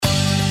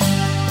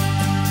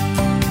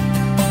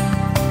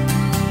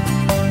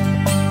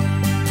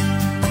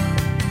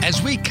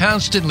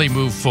constantly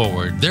move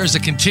forward, there's a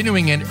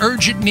continuing and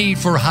urgent need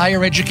for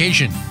higher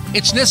education.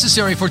 It's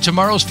necessary for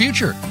tomorrow's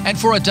future and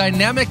for a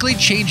dynamically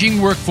changing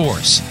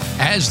workforce.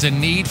 As the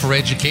need for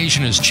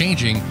education is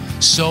changing,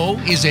 so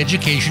is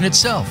education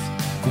itself.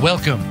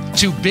 Welcome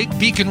to Big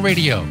Beacon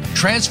Radio,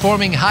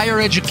 transforming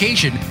higher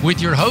education with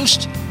your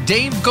host,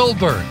 Dave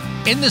Goldberg.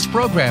 In this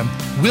program,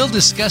 we'll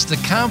discuss the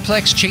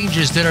complex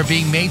changes that are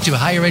being made to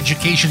higher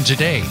education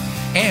today,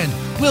 and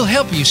we'll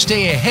help you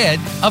stay ahead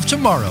of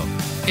tomorrow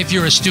if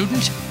you're a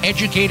student,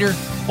 educator,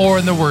 or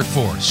in the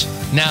workforce.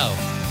 Now,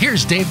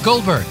 here's Dave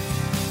Goldberg.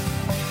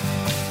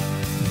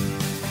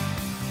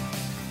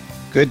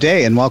 Good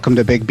day and welcome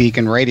to Big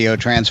Beacon Radio,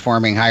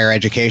 transforming higher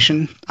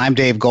education. I'm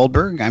Dave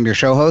Goldberg. I'm your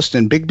show host,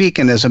 and Big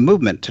Beacon is a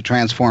movement to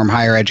transform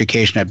higher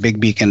education at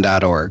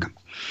bigbeacon.org.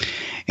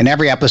 In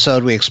every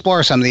episode, we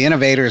explore some of the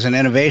innovators and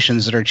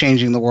innovations that are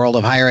changing the world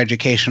of higher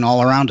education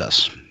all around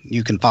us.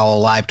 You can follow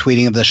live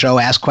tweeting of the show,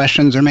 ask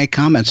questions, or make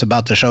comments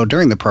about the show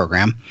during the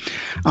program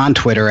on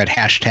Twitter at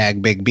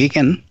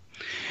 #BigBeacon.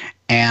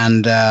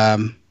 And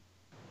the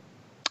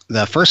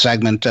first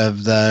segment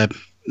of the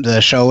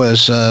show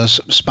is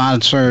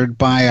sponsored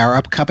by our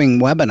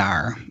upcoming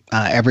webinar,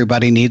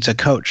 Everybody Needs a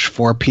Coach,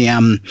 4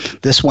 p.m.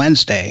 this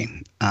Wednesday,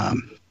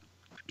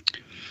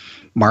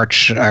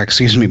 August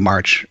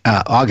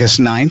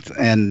 9th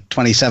and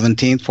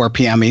 2017, 4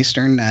 p.m.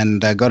 Eastern,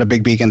 and go to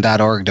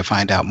bigbeacon.org to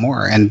find out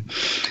more. And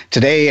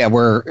today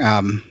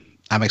I'm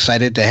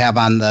excited to have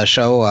on the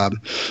show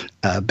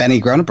Betty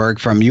Gronneberg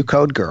from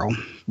uCodeGirl.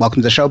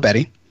 Welcome to the show,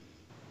 Betty.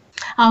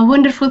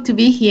 Wonderful to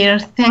be here.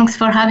 Thanks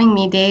for having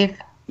me, Dave.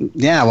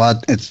 Yeah,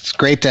 well, it's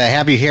great to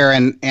have you here,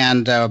 and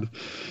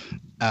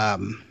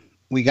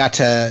we got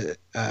to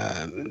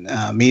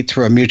meet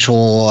through a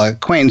mutual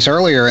acquaintance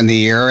earlier in the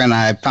year, and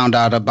I found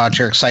out about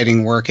your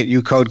exciting work at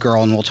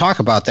uCodeGirl, and we'll talk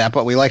about that,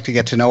 but we like to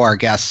get to know our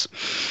guests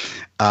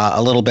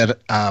a little bit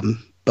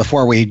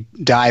before we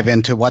dive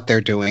into what they're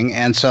doing.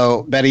 And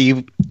so,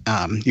 Betty,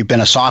 you've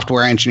been a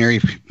software engineer.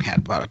 You've had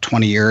about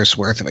 20 years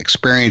worth of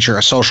experience. You're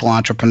a social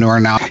entrepreneur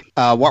now.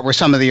 What were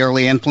some of the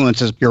early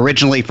influences? You're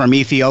originally from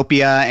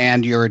Ethiopia,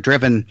 and you're a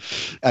driven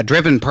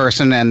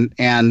person,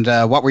 and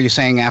what were you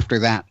saying after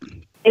that?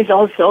 Is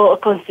also a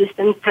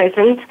consistent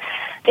presence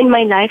in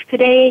my life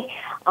today,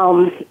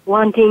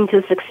 wanting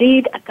to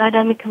succeed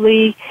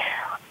academically,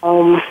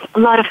 a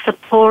lot of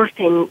support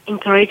and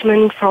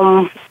encouragement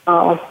from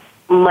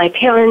my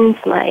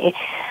parents, my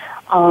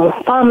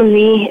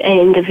family,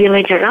 and the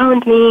village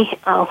around me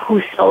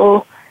who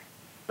saw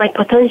my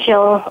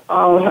potential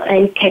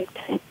and kept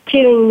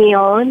cheering me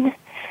on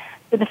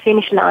to the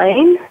finish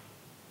line.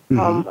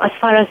 Mm-hmm. As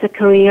far as a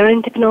career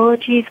in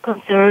technology is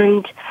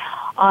concerned,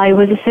 I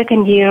was a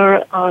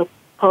second-year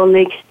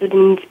college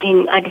student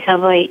in Addis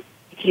Ababa,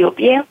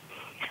 Ethiopia,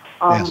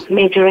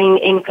 majoring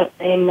in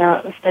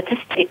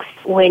statistics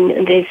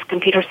when this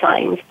computer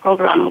science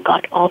program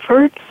got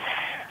offered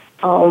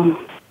for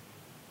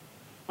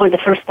the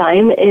first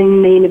time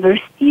in the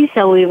university.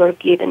 So I was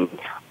given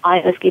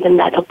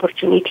that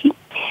opportunity.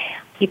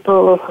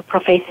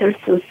 Professors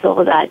who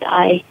saw that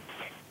I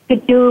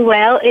could do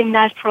well in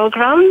that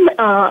program.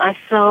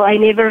 So I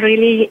never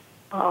really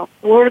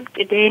worked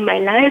a day in my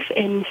life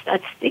in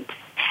statistics.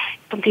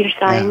 Computer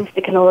science,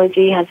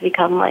 technology has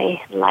become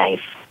my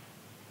life.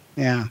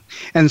 Yeah,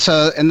 and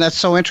that's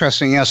so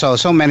interesting. Yeah,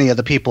 so many of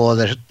the people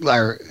that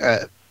are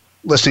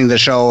listening to the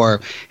show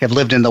or have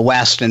lived in the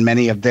West, and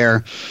many of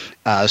their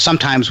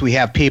sometimes we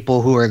have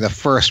people who are the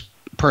first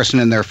person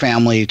in their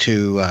family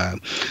to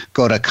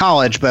go to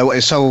college.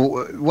 But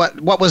so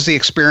what was the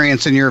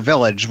experience in your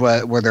village?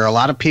 Were there a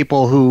lot of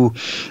people who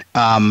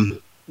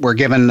were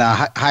given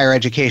higher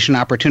education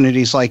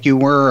opportunities like you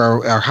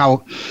were, or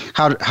how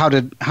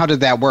did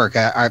that work?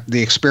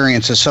 The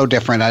experience is so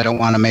different. I don't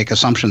want to make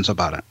assumptions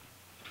about it.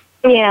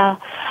 Yeah.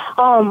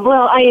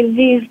 Well, I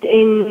lived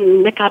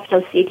in the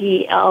capital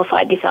city of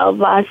Addis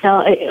Ababa, so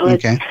it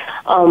was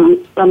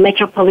a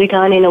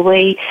metropolitan in a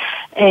way,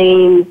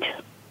 and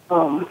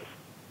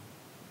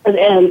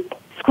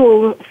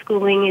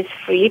schooling is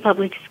free,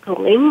 public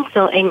schooling,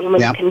 so anyone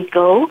can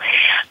go.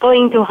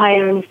 Going to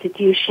higher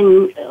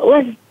institution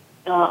was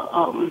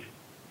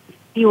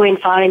few and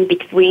far in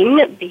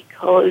between,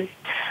 because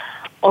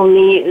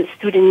only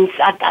students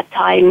at that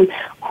time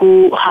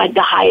who had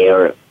the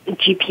higher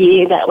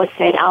GPA that was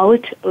set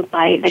out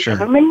by the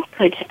government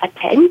could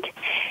attend.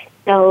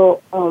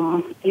 So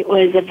it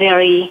was a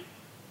very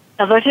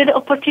coveted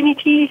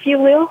opportunity, if you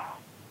will.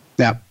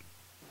 Yeah.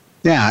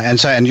 Yeah,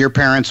 and your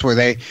parents, were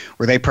they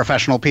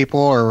professional people,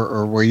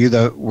 or were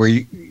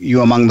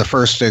you among the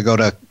first to go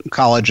to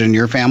college in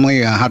your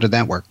family? How did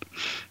that work?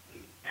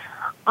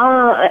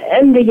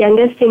 I'm the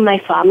youngest in my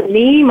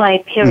family. My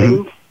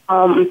parents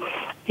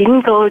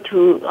didn't go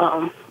to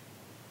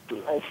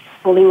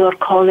schooling or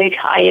college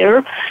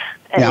higher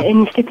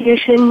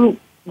institution,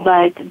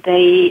 but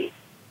they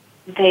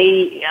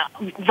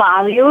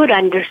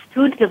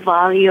understood the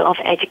value of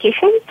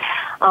education.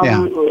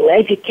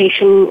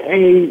 Education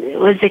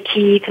was the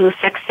key to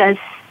success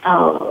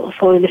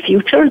for the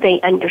future. They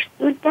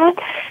understood that,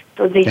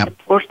 so they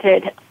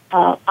supported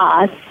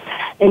us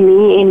and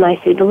me and my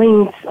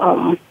siblings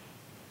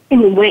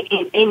in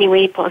any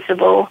way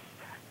possible.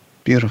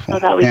 Beautiful. So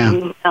that we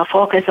can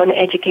focus on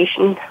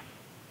education.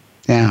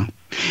 Yeah,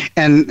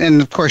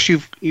 and of course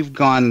you've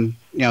gone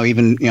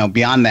even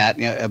beyond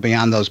that,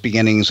 beyond those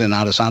beginnings in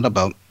Addis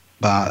Ababa.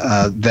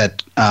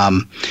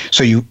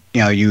 So you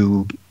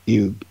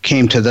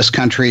came to this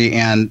country,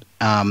 and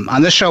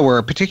on this show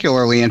we're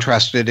particularly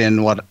interested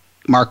in what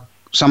Mark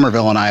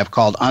Somerville and I have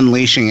called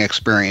unleashing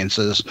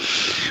experiences,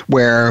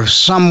 where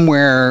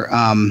somewhere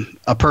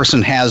a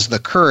person has the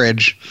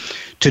courage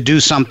to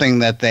do something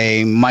that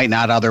they might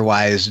not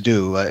otherwise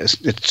do.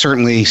 It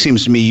certainly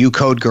seems to me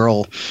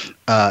uCodeGirl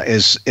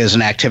is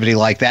an activity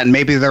like that, and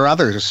maybe there are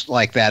others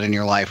like that in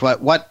your life.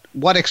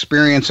 What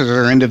experiences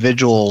or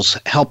individuals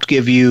helped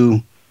give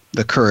you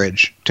the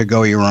courage to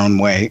go your own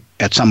way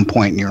at some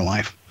point in your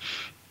life?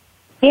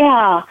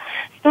 Yeah,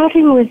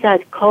 starting with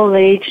at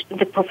college,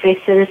 the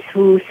professors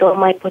who saw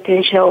my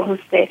potential, who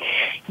said,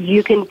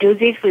 "You can do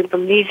this. We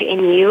believe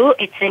in you.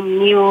 It's a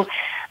new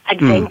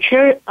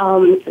adventure.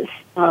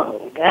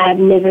 I've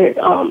never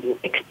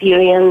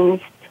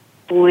experienced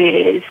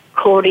with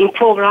coding,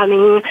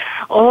 programming,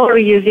 or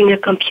using a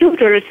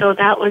computer, so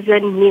that was a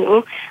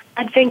new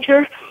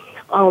adventure."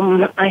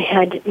 I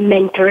had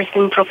mentors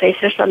and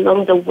professors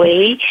along the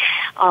way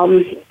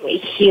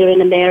here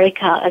in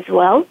America as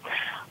well,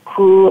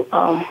 who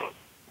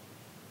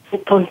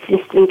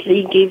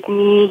consistently gave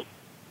me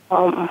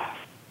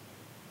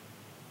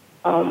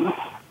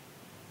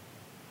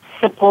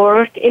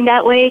support in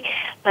that way.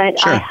 But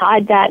Sure. I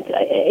had that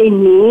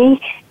in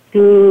me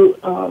to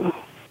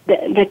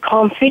the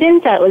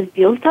confidence that was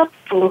built up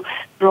through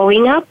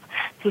growing up,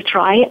 to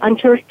try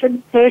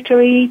uncharted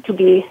territory, to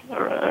be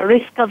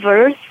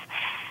risk-averse,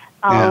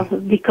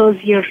 because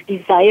your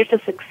desire to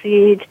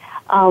succeed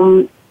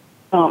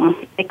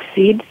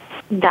exceeds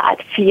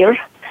that fear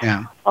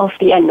of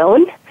the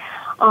unknown.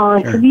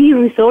 To be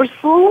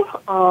resourceful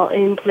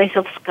in place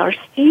of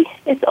scarcity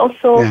is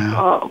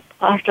also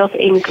part of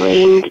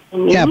ingrained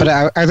in me. Yeah, but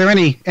are there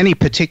any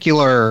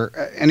particular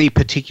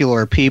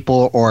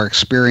people or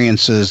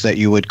experiences that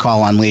you would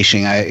call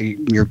unleashing?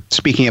 You're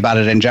speaking about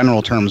it in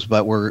general terms,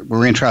 but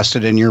we're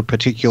interested in your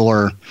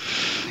particular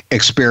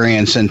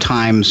experience and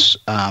times.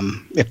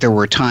 If there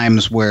were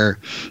times where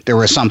there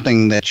was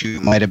something that you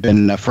might have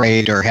been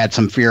afraid or had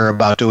some fear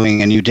about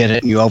doing, and you did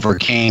it and you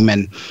overcame,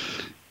 and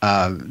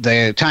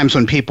the times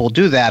when people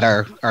do that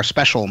are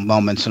special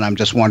moments, and I'm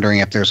just wondering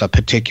if there's a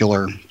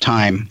particular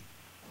time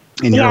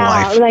in your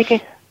life. Like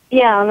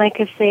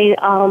I say,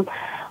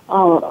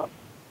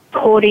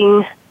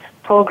 coding,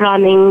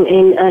 programming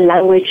in a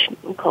language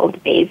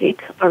called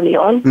BASIC early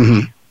on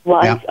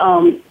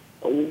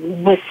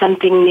was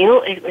something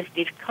new. It was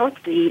difficult.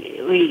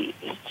 We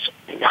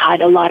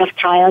had a lot of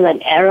trial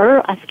and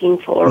error, asking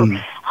for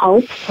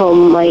help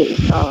from my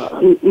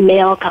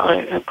male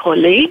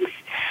colleagues,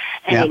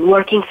 and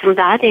working through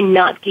that and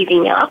not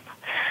giving up.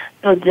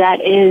 So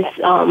that is,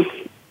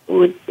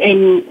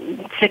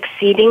 and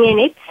succeeding in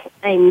it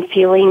and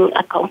feeling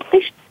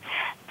accomplished.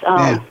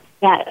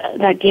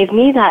 That gave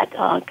me that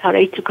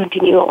courage to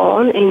continue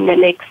on in the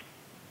next,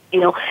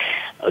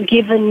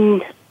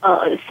 given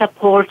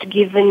support,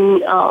 given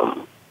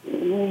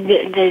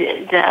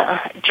the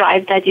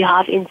drive that you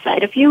have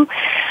inside of you,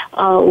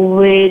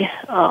 would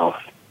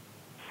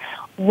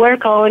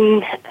work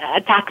on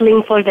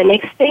tackling for the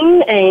next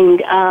thing.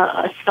 And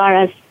as far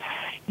as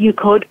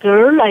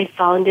uCodeGirl, I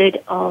founded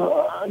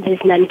this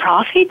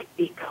nonprofit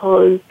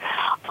because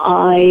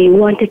I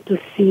wanted to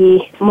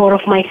see more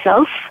of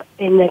myself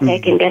in the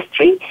tech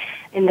industry.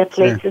 In the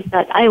places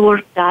that I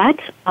worked at,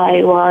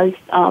 I was,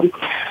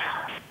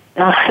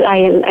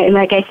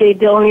 like I said,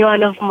 the only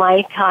one of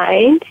my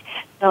kind.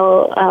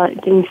 So I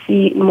didn't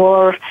see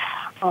more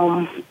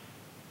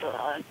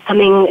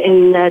coming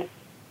in the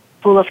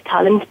pool of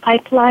talent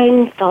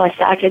pipeline. So I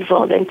started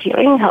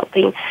volunteering,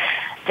 helping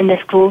in the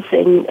schools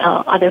and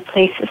other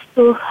places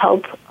to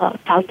help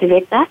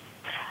cultivate that.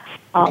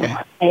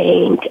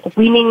 And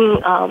winning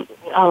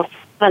a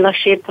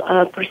fellowship,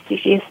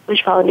 prestigious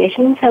Bush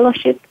Foundation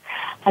fellowship,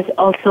 has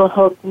also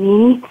helped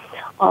me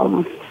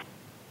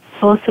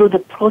go through the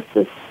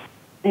process.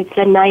 It's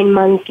a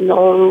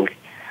 9-month-long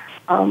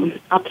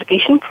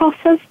application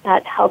process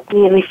that helped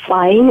me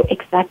refine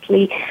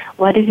exactly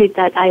what is it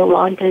that I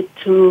wanted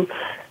to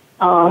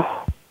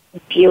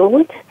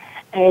build,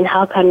 and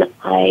how can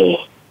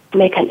I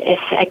make an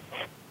effect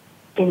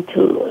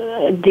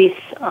into this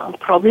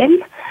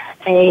problem,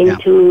 and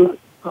to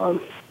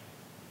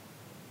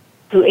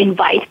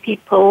invite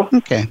people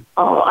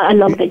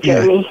along the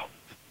journey.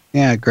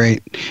 Yeah,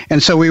 great.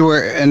 And so we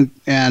were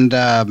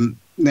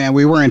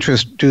we were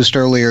introduced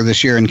earlier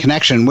this year in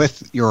connection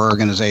with your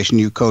organization,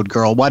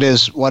 uCodeGirl. What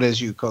is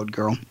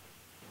uCodeGirl?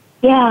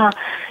 Yeah,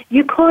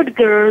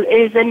 uCodeGirl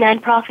is a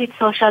nonprofit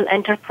social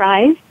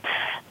enterprise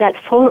that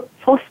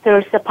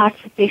fosters the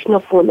participation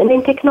of women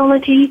in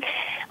technology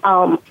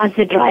as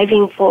the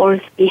driving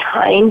force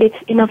behind its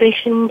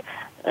innovation,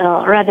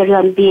 rather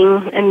than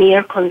being a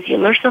mere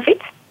consumers of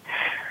it.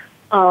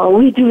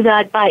 We do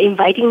that by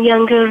inviting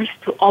youngers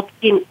to opt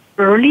in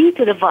early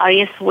to the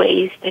various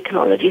ways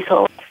technology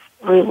solves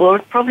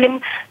real-world problem.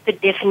 The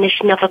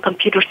definition of a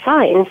computer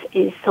science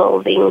is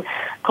solving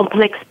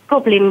complex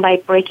problem by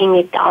breaking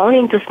it down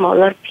into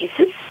smaller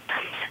pieces.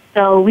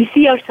 So we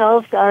see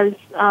ourselves as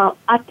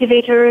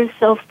activators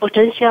of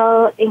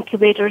potential,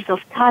 incubators of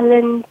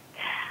talent.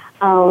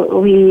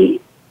 We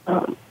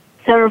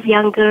serve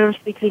youngers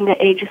between the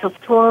ages of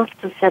 12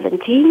 to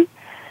 17.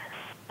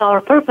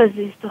 Our purpose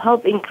is to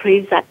help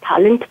increase that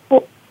talent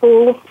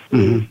pool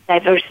in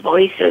diverse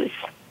voices.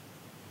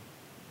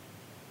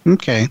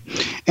 Okay,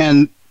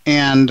 and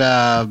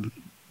I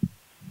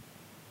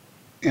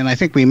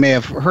think we may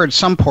have heard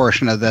some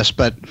portion of this,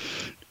 but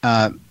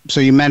so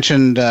you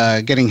mentioned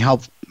getting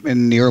help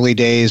in the early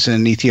days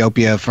in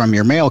Ethiopia from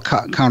your male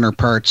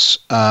counterparts,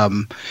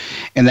 and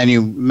then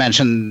you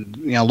mentioned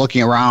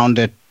looking around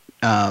at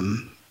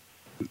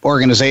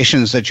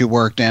organizations that you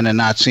worked in and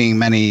not seeing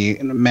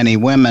many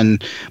women.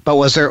 But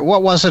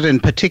what was it in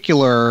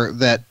particular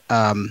that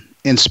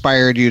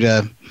inspired you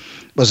to?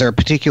 Was there a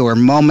particular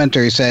moment,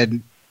 or you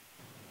said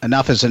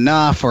enough is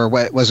enough, or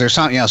was there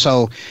something?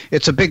 So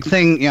it's a big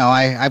thing.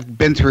 I've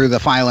been through the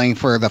filing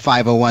for the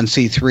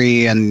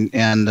 501c3,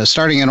 and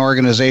starting an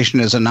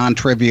organization is a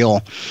non-trivial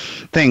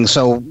thing.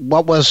 So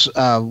what was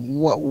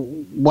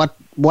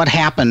what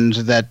happened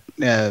that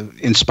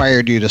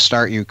inspired you to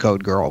start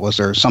uCodeGirl? Was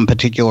there some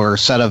particular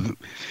set of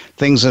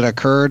things that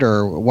occurred,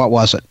 or what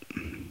was it?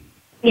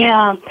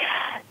 Yeah,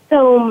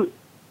 so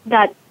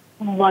that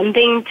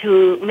wanting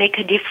to make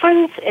a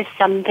difference is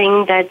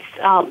something that's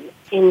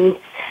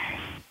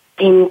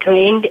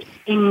ingrained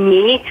in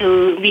me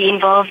to be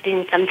involved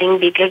in something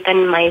bigger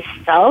than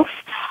myself.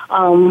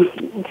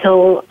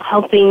 So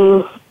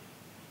helping,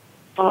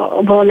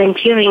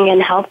 volunteering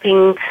and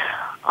helping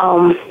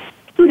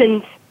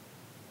students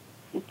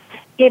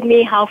gave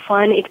me how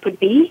fun it could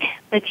be.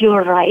 But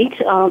you're right,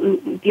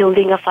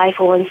 building a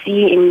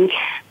 501c and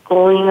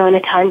going on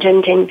a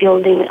tangent and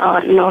building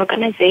an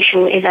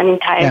organization is an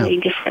entirely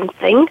different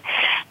thing.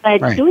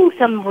 But doing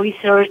some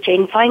research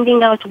and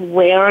finding out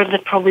where the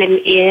problem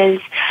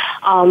is,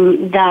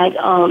 that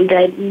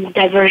the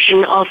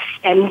diversion of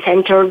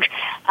STEM-centered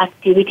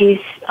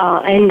activities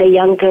and the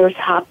youngers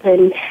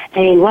happen,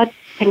 and what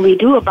can we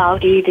do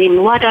about it,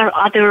 and what are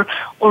other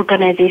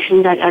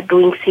organizations that are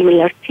doing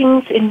similar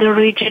things in the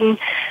region,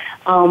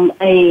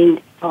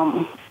 and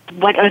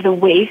what are the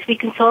ways we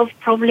can solve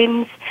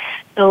problems.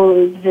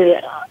 So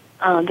the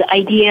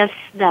ideas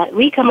that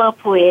we come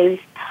up with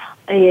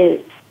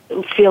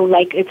feel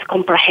like it's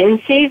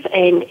comprehensive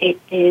and it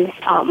is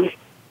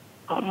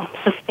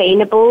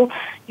sustainable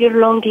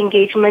year-long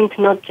engagement,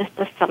 not just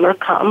a summer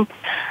camp,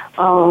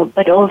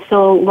 but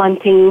also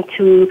wanting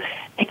to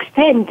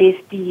extend this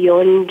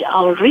beyond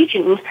our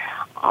region.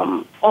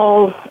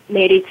 All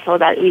made it so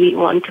that we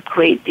want to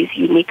create this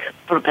unique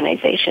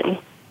organization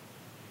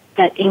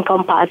that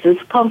encompasses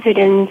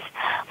confidence,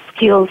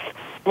 skills,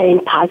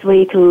 and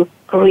pathway to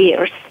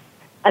careers,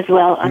 as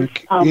well as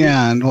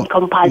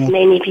encompass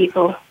many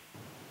people.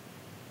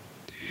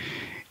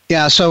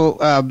 Yeah, so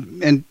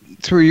and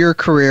through your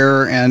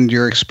career and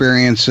your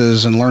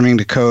experiences and learning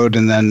to code,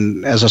 and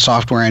then as a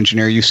software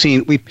engineer, you've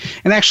seen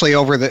actually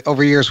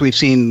over years we've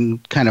seen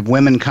kind of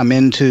women come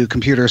into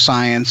computer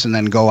science and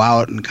then go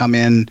out and come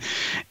in.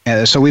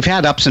 So we've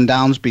had ups and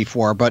downs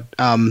before, but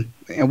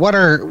what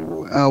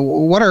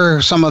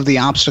are some of the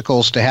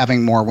obstacles to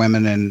having more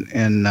women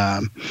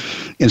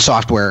in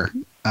software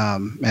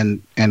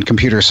and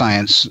computer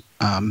science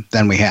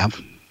than we have?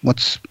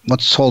 What's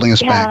holding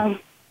us back?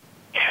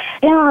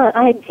 Yeah,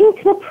 I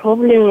think the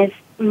problem is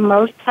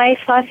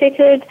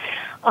multifaceted,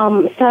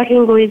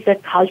 starting with the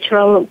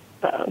cultural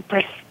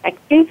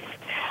perspective,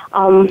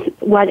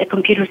 what a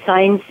computer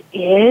science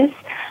is,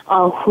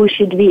 who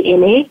should be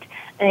in it,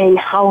 and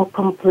how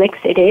complex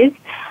it is,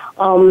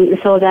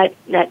 so that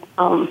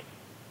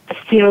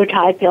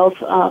stereotype of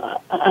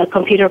a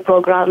computer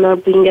programmer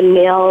being a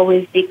male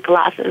with big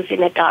glasses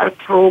in a dark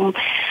room,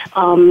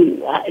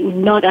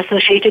 not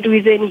associated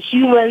with any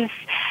humans,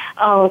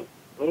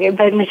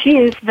 but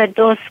machines, but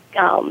those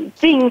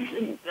things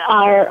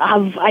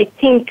have, I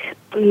think,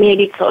 made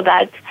it so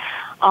that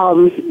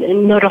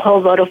not a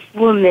whole lot of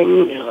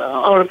women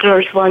or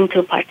girls want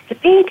to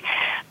participate,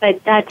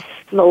 but that's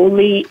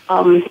slowly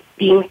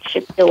being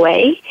chipped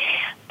away.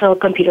 So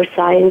computer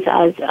science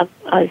as a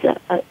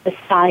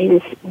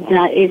science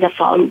that is a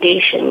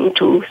foundation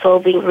to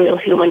solving real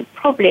human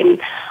problems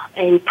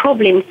and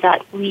problems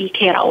that we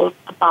care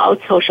about,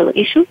 social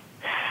issues.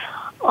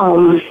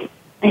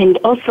 And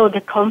also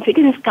the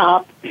confidence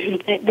gap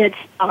that's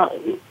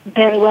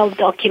very well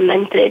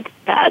documented,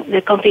 that the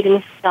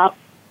confidence gap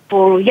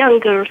for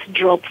youngers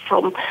dropped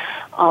from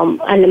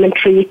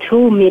elementary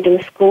to middle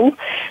school.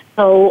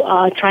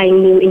 So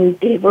trying new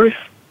endeavors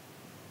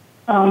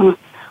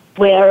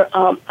where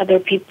other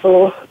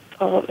people,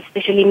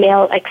 especially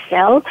male,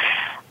 excel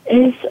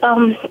is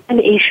an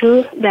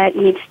issue that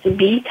needs to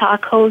be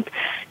tackled.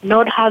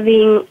 Not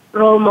having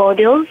role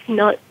models,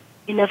 not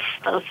enough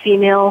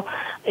female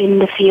in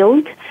the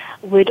field,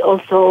 would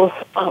also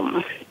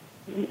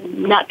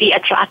not be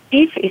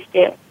attractive if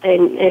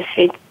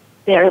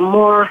there are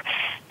more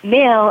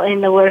male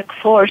in the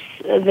workforce,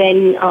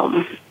 then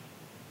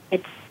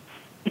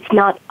it's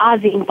not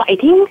as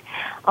inviting.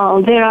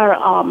 There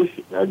are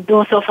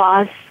those of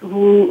us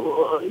who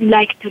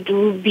like to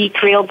be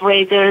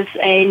trailblazers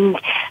and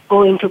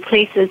go into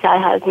places that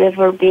have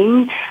never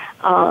been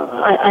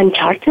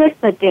uncharted,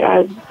 but there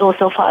are those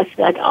of us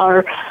that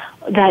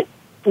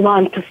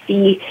want to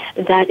see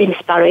that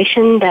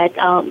inspiration, that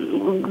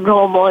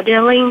role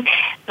modeling,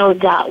 so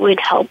that would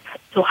help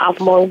to have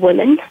more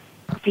women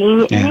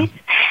being in it.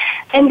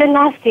 And the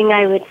last thing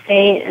I would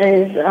say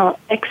is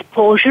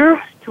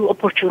exposure to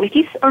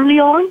opportunities early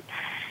on,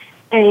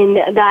 and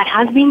that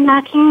has been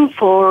lacking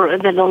for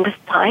the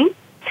longest time.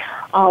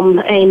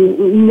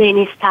 And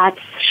many stats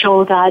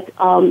show that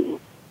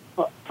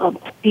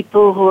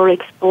people who are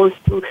exposed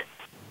to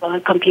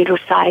computer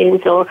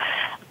science or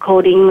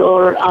coding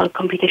or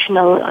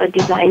computational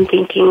design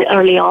thinking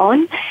early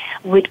on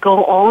would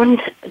go on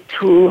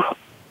to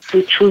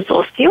choose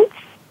those fields.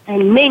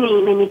 And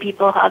many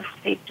people have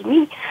said to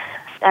me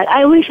that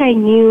I wish I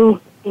knew,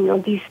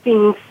 these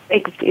things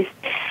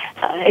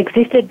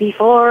existed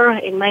before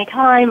in my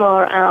time,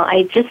 or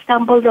I just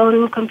stumbled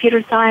on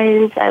computer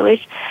science. I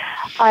wish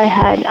I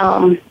had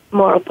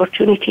more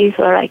opportunities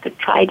where I could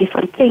try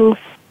different things.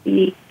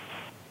 I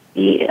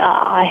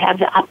have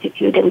the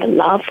aptitude and the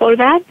love for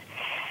that.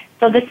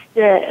 So that's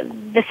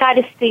the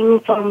saddest thing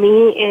for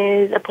me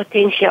is a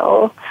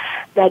potential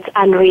that's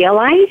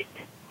unrealized,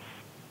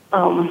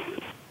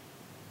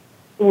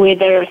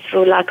 whether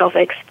through lack of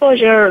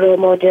exposure, role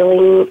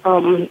modeling,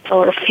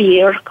 or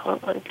fear,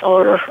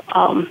 or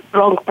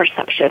wrong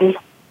perception.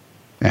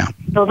 Yeah.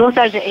 So those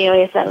are the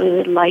areas that we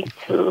would like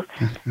to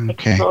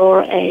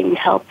explore and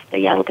help the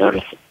young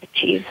girls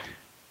achieve.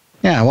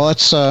 Yeah, well,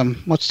 let's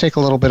take a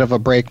little bit of a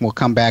break, and we'll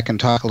come back and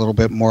talk a little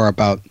bit more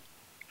about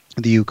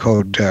the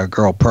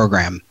uCodeGirl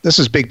program. This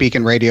is Big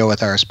Beacon Radio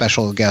with our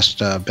special guest,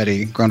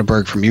 Betty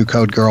Gronneberg from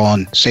uCodeGirl,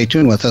 and stay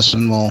tuned with us,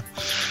 and we'll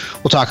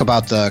talk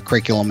about the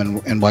curriculum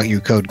and what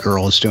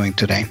uCodeGirl is doing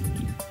today.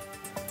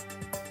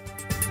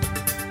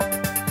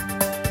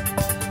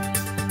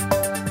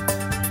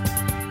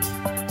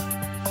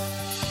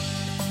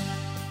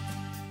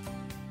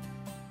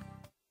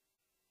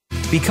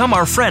 Become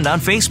our friend on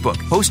Facebook.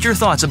 Post your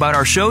thoughts about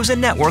our shows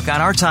and network on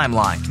our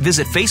timeline.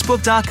 Visit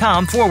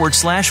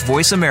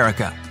facebook.com/Voice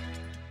America.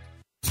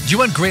 Do you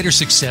want greater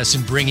success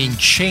in bringing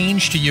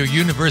change to your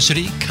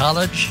university,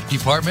 college,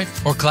 department,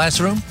 or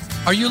classroom?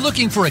 Are you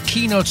looking for a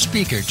keynote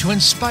speaker to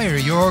inspire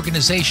your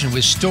organization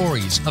with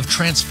stories of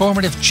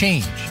transformative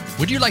change?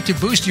 Would you like to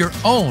boost your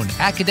own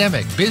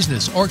academic,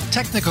 business, or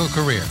technical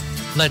career?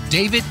 Let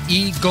David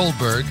E.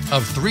 Goldberg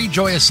of Three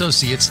Joy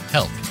Associates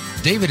help.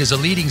 David is a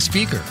leading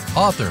speaker,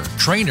 author,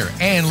 trainer,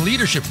 and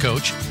leadership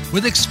coach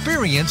with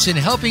experience in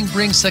helping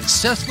bring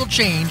successful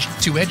change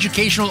to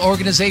educational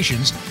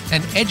organizations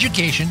and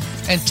education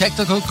and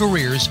technical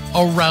careers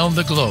around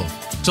the globe.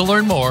 To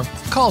learn more,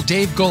 call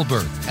Dave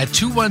Goldberg at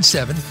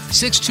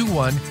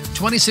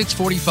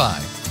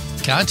 217-621-2645.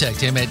 Contact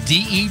him at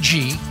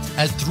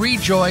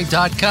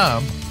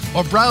deg@3joy.com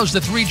or browse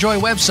the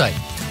 3Joy website,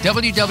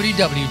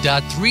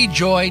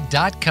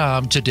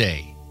 www.3joy.com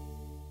today.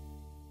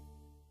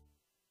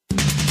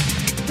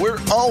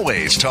 We're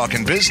always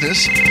talking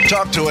business.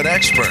 Talk to an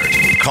expert.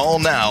 Call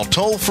now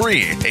toll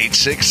free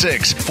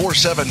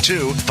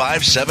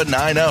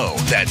 866-472-5790.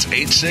 That's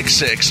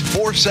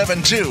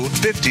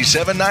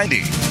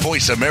 866-472-5790.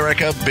 Voice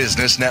America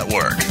Business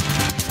Network.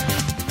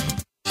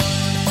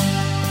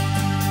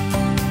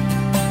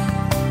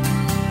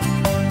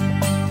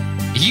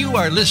 You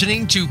are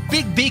listening to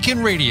Big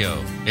Beacon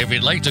Radio. If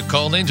you'd like to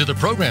call into the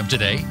program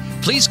today,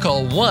 please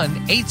call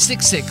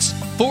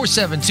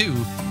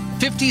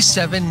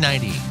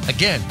 1-866-472-5790.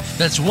 Again,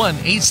 that's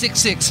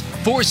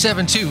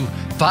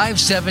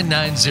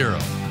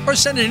 1-866-472-5790. Or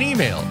send an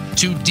email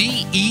to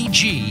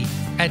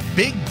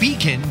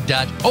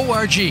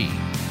deg@bigbeacon.org.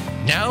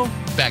 Now,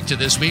 back to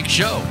this week's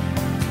show.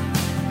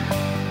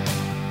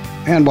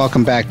 And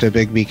welcome back to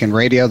Big Beacon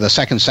Radio. The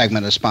second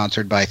segment is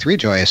sponsored by Three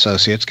Joy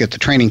Associates. Get the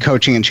training,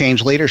 coaching, and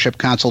change leadership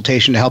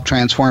consultation to help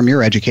transform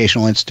your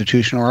educational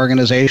institution or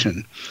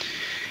organization.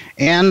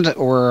 And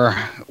we're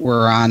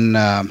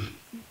on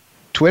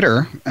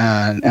Twitter.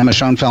 Emma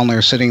Schoenfeldner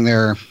is sitting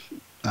there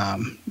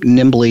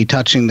nimbly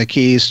touching the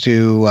keys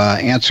to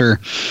answer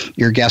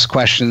your guest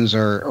questions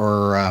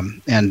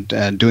and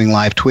doing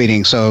live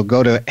tweeting. So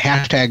go to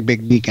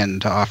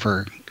 #BigBeacon to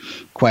offer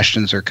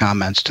questions or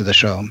comments to the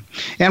show.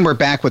 And we're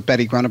back with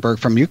Betty Gronneberg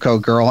from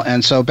uCodeGirl.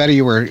 And so, Betty,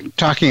 you were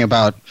talking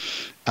about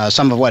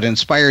some of what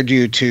inspired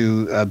you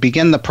to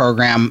begin the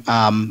program.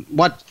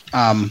 What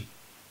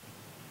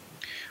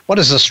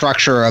is the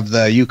structure of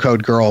the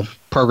uCodeGirl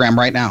program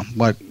right now?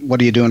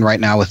 What are you doing right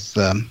now with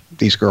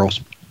these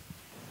girls?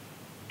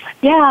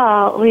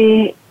 Yeah,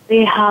 we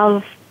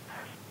have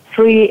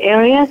 3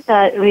 areas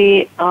that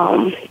we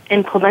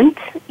implement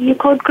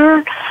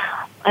uCodeGirl.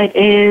 It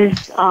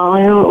is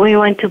we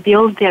want to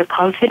build their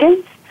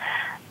confidence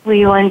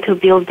we want to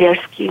build their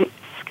skill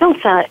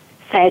set,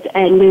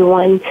 and we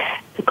want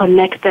to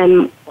connect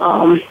them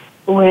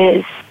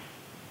with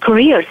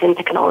careers in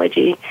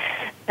technology.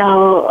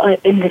 So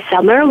in the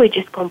summer, we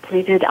just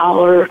completed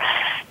our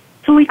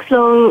 2 weeks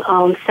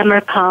long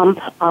summer camp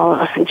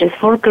just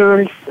for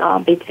girls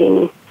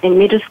in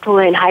middle school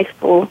and high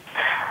school.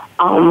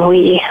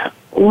 We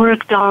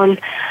worked on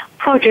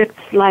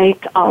projects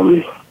like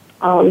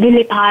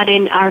LilyPad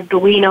and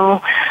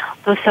Arduino.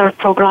 Those are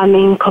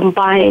programming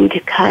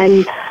combined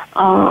can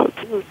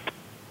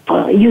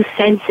use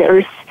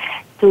sensors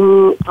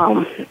to,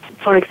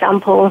 for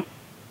example,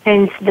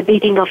 sense the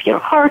beating of your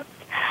heart,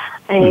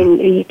 and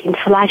you can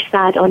flash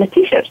that on a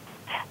T-shirt.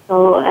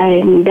 So,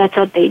 and that's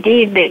what they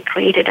did. They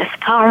created a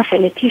scarf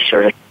and a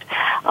T-shirt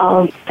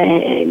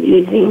and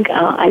using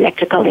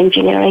electrical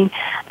engineering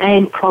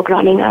and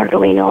programming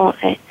Arduino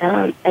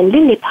and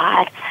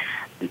LilyPad.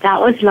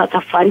 That was lots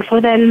of fun for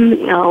them.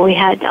 We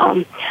had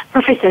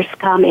professors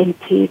come and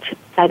teach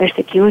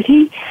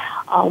cybersecurity,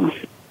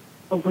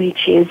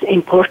 which is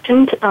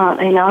important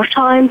in our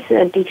times,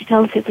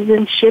 digital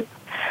citizenship,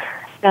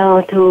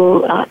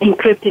 to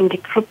encrypt and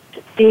decrypt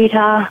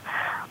data,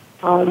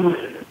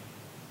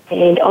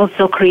 and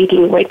also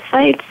creating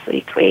websites.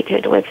 We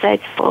created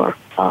websites for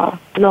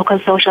local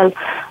social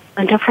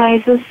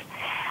enterprises.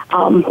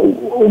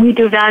 We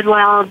do that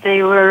while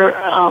they were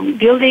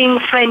building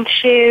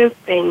friendship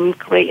and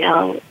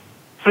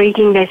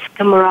creating this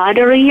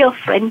camaraderie of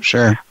friends,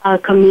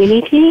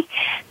 community.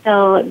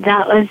 So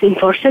that was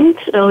important.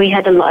 So we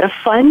had a lot of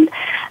fun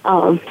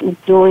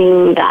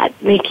doing that,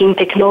 making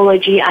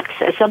technology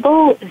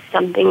accessible,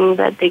 something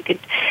that they could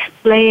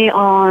play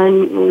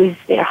on with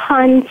their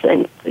hands,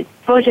 and it's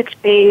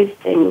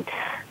project-based, and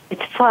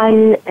it's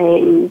fun,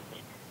 and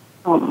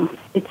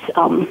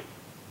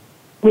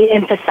we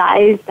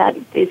emphasize that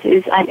this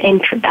is an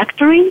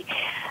introductory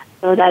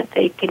so that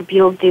they can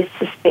build this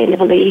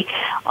sustainably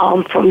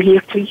from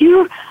year to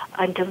year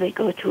until they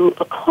go to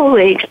a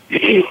college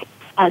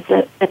as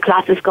the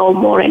classes go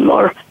more and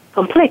more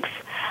complex,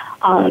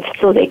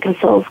 so they can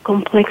solve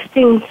complex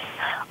things.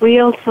 We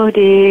also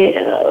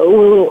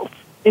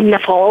in the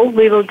fall,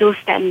 we will do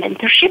STEM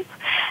mentorship,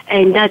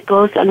 and that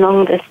goes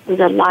along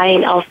the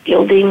line of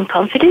building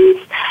confidence,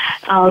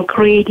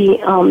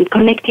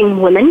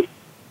 connecting women,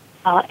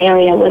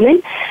 area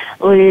women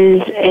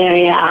with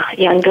area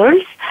young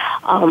girls,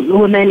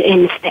 women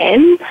in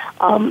STEM,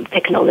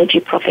 technology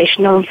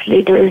professionals,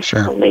 leaders,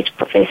 college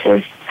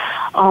professors.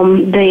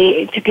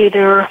 They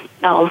together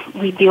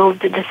we build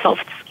the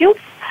soft skills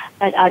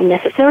that are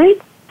necessary.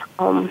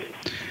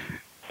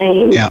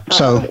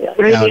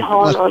 Really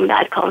hone on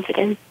that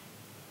confidence.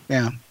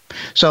 Yeah.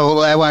 So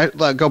I want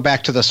to go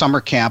back to the summer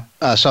camp.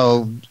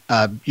 So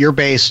you're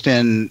based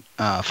in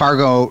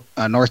Fargo,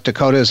 North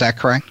Dakota, is that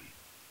correct?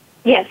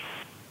 Yes.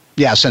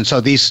 Yes, and so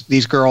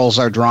these girls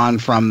are drawn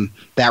from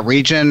that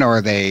region, or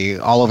are they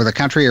all over the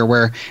country, or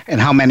where?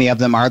 And how many of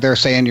them are there,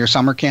 say, in your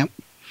summer camp?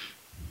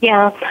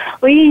 Yeah,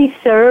 we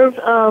serve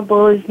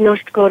both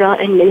North Dakota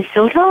and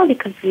Minnesota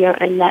because we are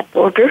in that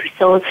border.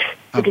 So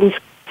students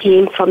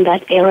came from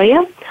that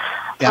area.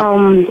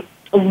 Yep.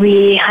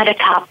 We had a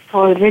cap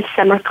for this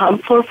summer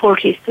camp for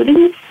 40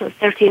 students, so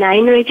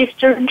 39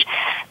 registered.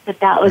 But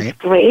that was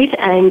great,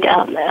 and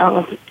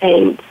a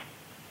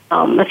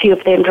few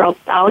of them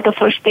dropped out the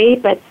first day,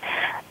 but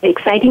the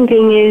exciting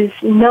thing is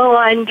no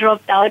one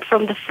dropped out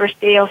from the first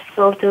day of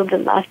school to the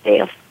last day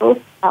of school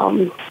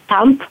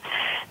camp.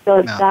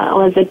 So that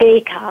was a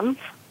day camp.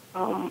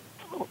 So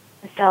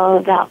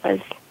that was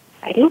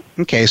exciting.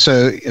 Okay,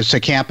 so it's a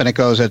camp, and it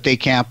goes a day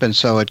camp, and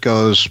so it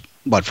goes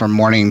from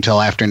morning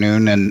till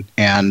afternoon, and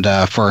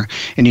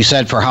you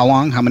said for how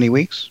long? How many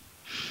weeks?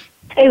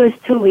 It was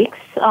 2 weeks.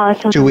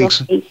 2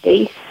 weeks. 8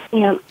 days.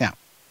 Yeah. Yeah.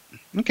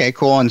 Okay,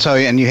 cool. And so,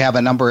 and you have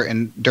a number,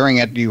 and during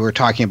it, you were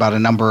talking about a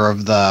number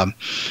of the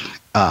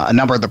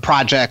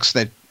projects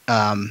that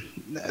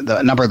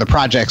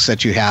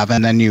you have,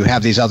 and then you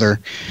have these other.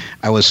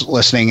 I was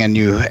listening, and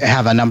you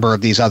have a number of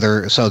these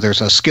other. So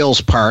there's a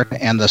skills part,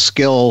 and the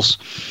skills.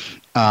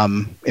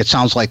 It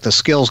sounds like the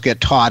skills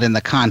get taught in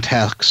the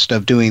context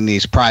of doing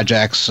these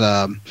projects,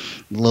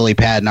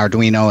 LilyPad and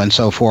Arduino and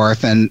so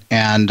forth, and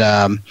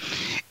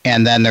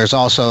then there's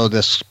also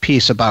this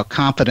piece about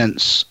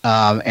confidence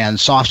and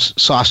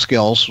soft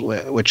skills,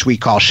 which we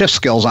call shift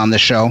skills on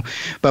this show.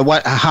 But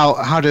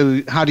how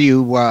do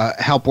you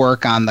help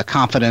work on the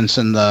confidence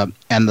and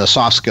the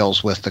soft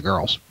skills with the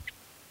girls?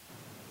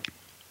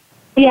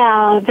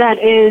 Yeah, that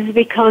is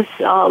because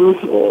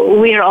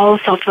we are all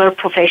software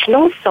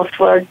professionals.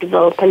 Software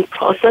development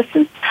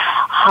processes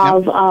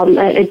have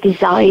a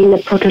design, a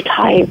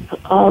prototype,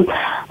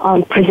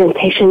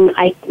 presentation,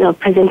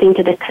 presenting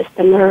to the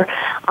customer,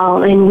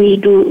 and we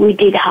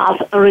did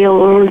have real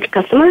world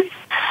customers,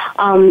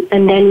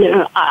 and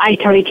then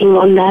iterating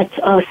on that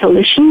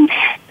solution.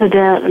 So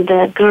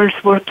the girls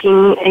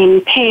working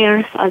in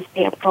pairs as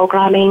they are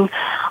programming,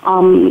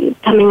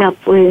 coming up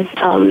with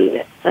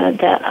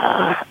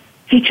the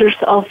features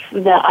of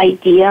the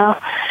idea,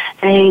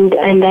 and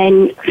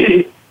then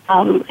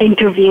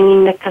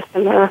interviewing the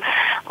customer.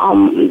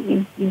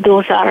 And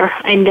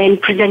then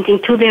presenting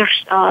to their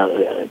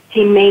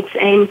teammates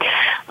and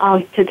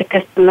to the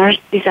customers.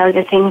 These are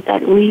the things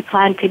that we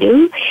plan to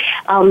do.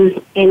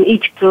 And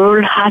each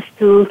girl has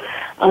to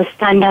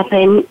stand up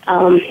and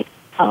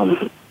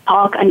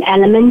talk an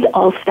element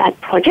of that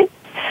project.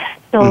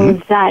 So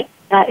that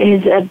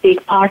is a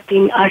big part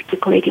in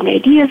articulating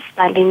ideas,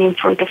 standing in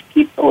front of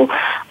people,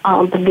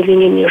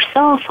 believing in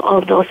yourself,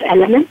 all those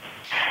elements.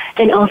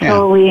 And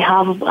also we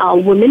have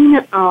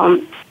women,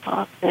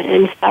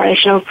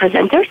 inspirational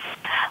presenters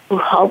who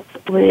help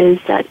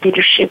with that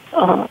leadership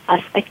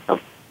aspect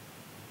of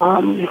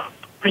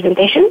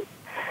presentation.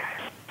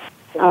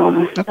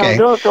 So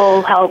those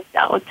all helped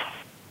out.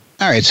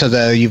 All right,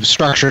 so you've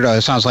structured.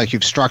 It sounds like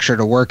you've structured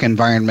a work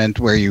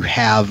environment where you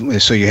have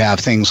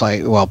things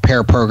like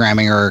pair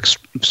programming or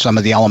some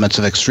of the elements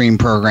of extreme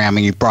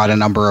programming. You've brought a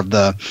number of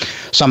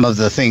some of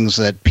the things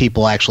that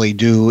people actually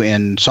do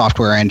in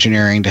software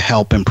engineering to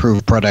help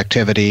improve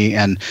productivity,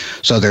 and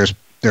so there's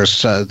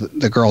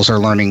the girls are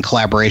learning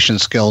collaboration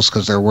skills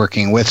because they're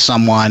working with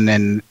someone,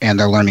 and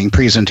they're learning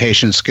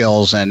presentation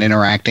skills and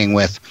interacting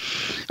with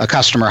a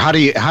customer.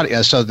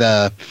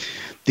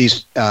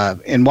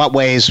 In what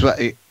ways?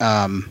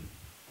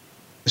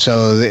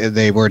 So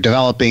they were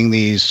developing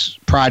these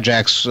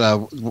projects.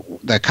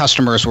 The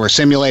customers were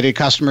simulated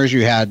customers.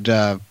 You had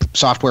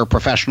software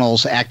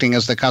professionals acting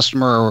as the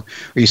customer, or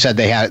you said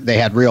they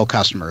had real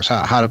customers.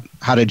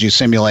 How did you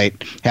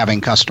simulate having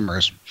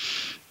customers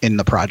in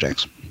the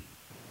projects?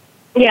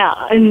 Yeah,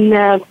 in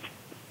the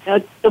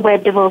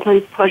web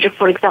development project,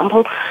 for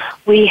example,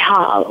 we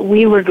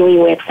were doing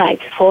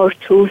websites for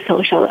 2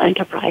 social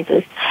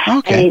enterprises,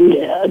 and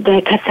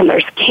the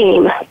customers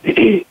came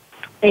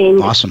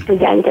and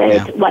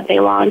presented what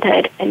they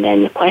wanted, and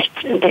then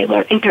they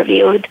were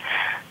interviewed.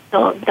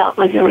 So that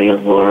was a real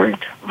world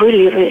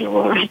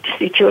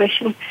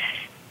situation.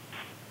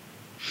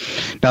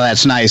 No,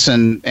 that's nice,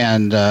 and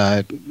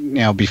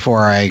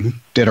before I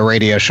did a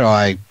radio show,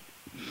 I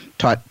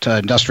taught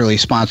industrially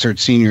sponsored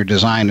senior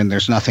design, and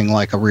there's nothing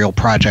like a real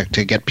project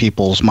to get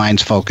people's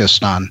minds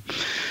focused on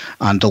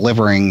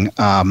delivering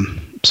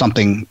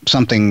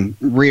something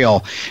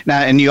real.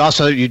 Now, and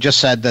you just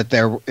said that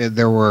there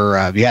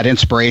were you had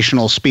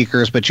inspirational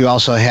speakers, but you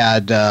also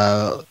had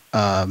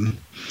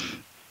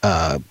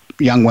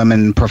young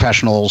women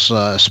professionals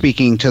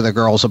speaking to the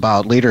girls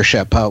about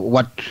leadership.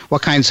 What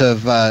kinds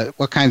of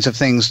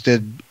things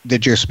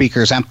did your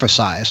speakers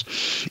emphasize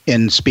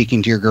in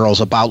speaking to your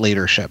girls about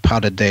leadership? How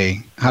did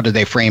they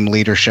frame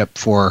leadership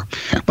for?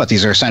 But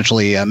these are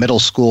essentially middle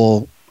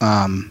school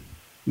and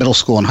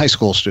high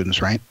school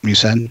students, right? You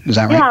said, is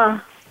that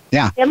right?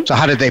 Yeah. Yep. So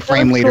how did they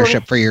frame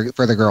leadership for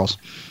the girls?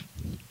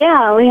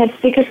 Yeah, we had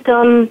speakers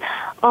come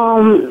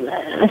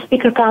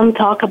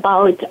talk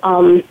about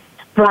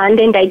brand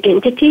and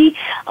identity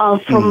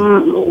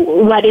from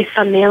what is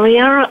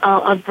familiar,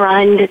 a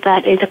brand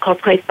that is a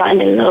corporate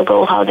brand and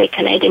logo, how they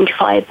can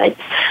identify. But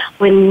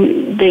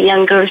when the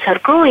young girls are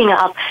growing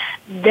up,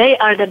 they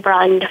are the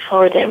brand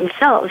for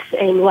themselves,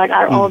 and what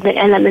are all the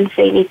elements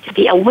they need to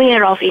be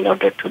aware of in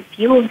order to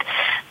build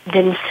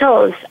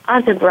themselves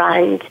as a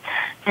brand.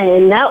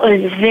 And that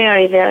was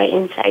very, very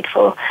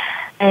insightful.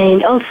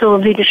 And also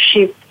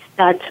leadership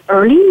starts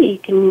early. You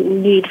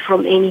can lead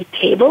from any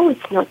table.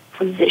 It's not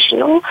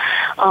positional.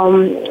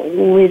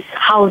 With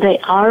how they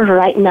are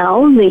right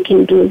now, they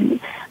can do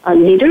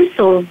leaders,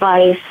 so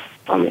various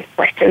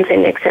questions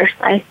and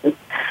exercises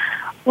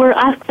were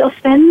asked of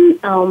them,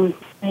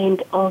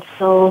 and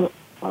also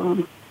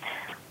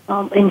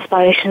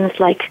inspirations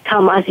like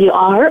come as you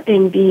are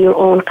and be your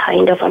own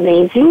kind of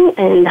amazing,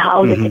 and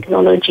how the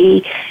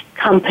technology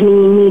company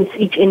needs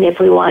each and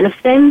every one of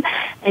them,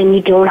 and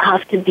you don't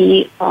have to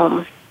be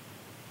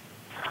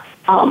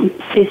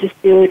this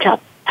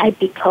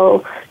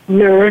stereotypical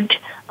nerd,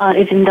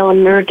 even though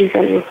nerd is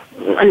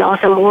an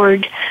awesome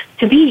word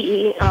to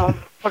be.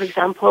 For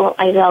example,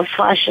 I love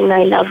fashion,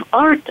 I love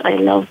art, I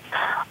love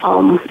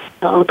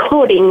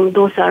coding.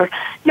 Those are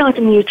not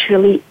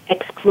mutually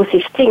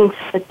exclusive things,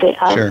 but they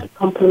are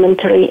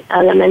complementary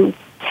elements.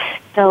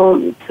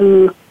 So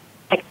to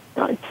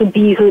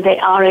be who they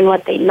are and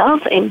what they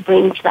love, and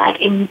bring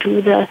that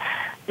into the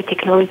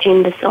technology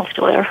and the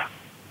software.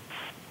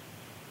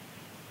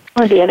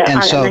 Or the other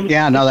elements. So,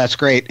 that's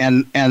great.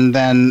 And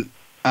then,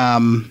 how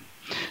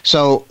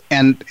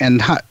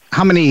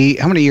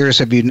many years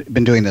have you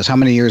been doing this? How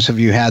many years have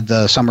you had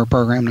the summer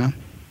program now?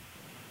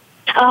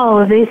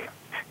 Oh, this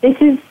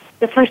is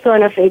the first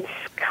one of its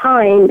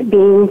kind,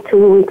 being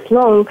 2 weeks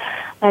long.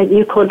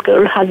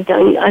 uCodeGirl has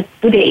done a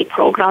 2-day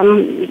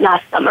program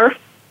last summer.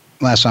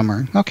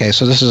 Okay,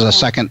 so this is a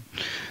second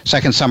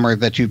summer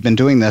that you've been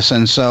doing this,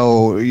 and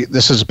so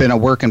this has been a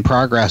work in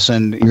progress,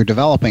 and you're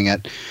developing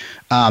it.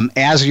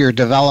 As you're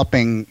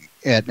developing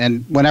it,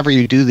 and whenever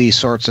you do these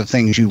sorts of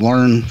things, you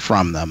learn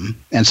from them,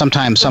 and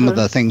sometimes some of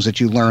the things that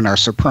you learn are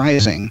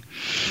surprising.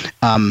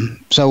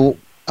 So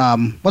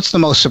what's the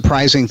most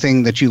surprising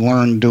thing that you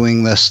learned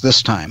doing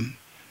this time?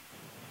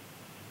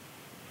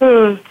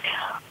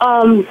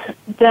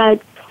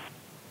 That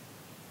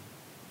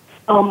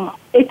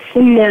it's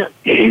in the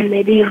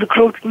maybe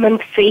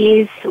recruitment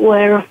phase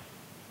where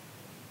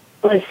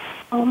was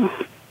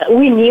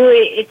we knew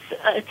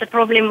it's a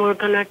problem we're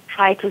going to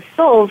try to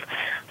solve,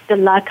 the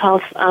lack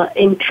of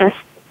interest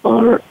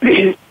or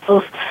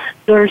of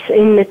girls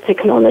in the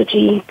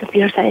technology,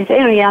 computer science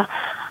area.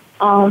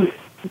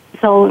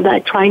 So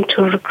that trying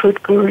to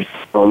recruit girls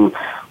from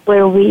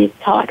where we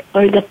thought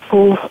were the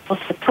pool of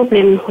the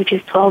problem, which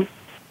is 12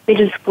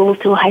 middle school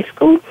to high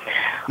school,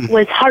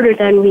 was harder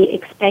than we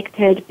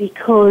expected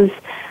because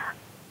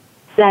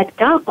that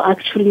gap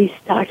actually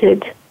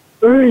started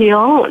early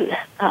on.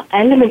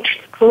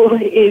 Elementary school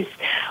is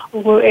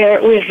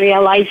where we're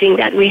realizing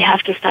that we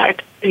have to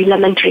start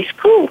elementary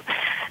school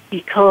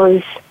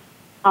because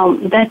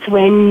that's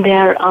when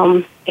they're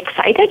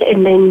excited,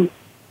 and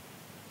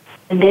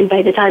then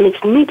by the time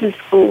it's middle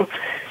school,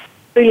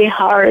 really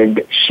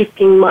hard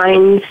shifting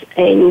minds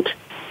and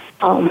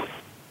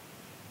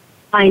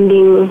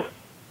finding,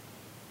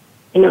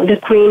 the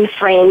queen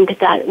friend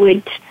that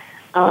would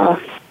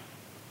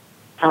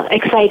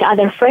excite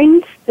other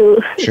friends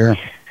to Sure.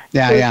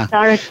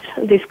 Start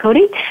this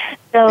coding.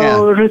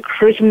 So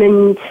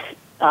recruitment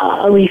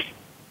was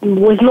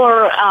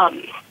more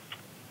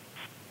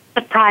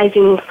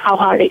surprising how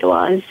hard it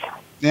was.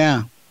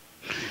 Yeah.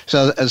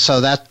 So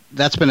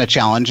that's been a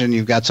challenge, and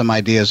you've got some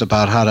ideas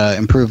about how to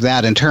improve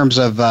that. In terms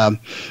of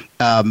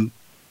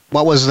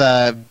what was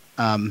the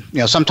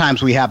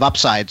sometimes we have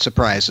upside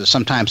surprises.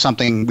 Sometimes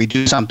we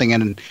do something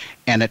and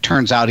it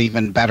turns out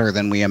even better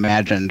than we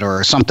imagined,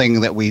 or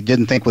something that we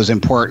didn't think was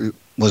important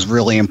was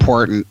really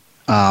important.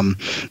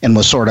 And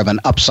was sort of an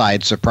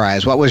upside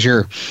surprise. What was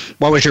your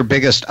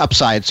biggest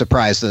upside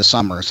surprise this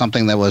summer?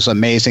 Something that was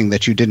amazing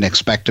that you didn't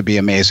expect to be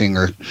amazing,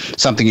 or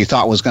something you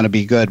thought was going to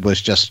be good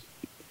was just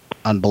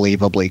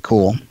unbelievably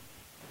cool?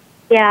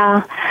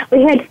 Yeah,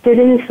 we had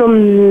students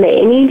from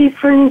many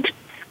different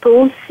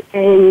schools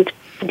and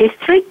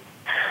districts.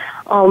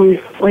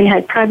 We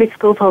had private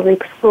school,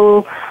 public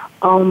school,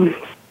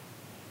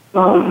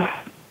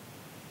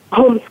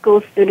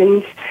 homeschool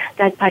students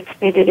that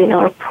participated in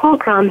our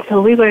program,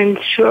 so we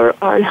weren't sure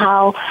on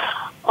how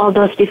all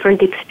those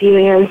different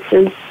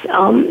experiences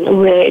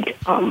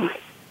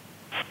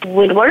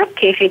would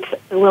work, if it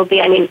will be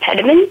an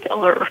impediment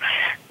or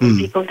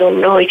people don't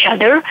know each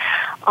other.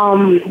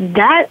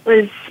 That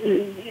was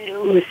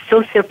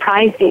so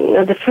surprising.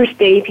 The first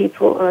day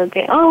people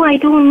they, I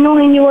don't know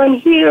anyone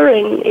here,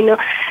 and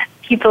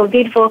people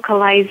did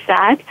vocalize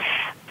that,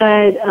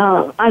 but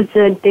as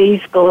the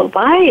days go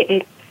by,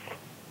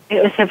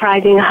 it was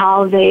surprising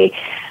how they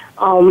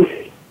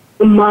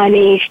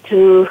managed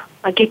to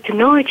get to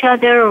know each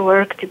other,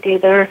 work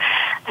together,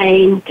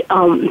 and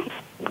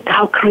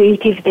how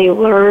creative they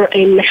were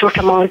in a short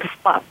amount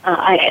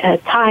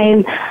of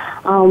time,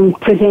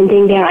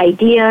 presenting their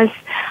ideas.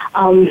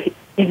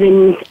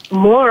 Even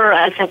more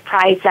a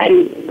surprise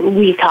than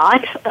we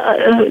thought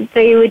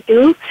they would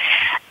do.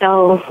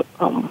 So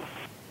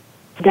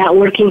that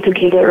working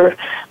together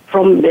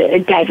from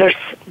the diverse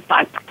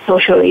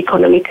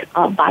socio-economic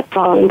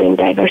background and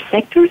diverse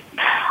sectors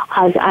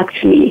has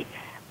actually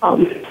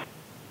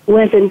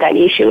wasn't an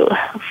issue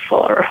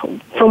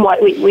from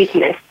what we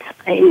witnessed.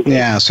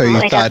 And so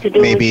you thought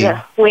maybe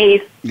the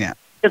way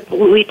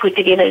we put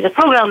together the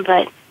program,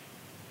 but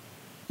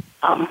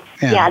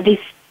this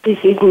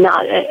is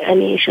not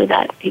an issue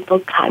that people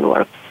can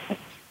work with.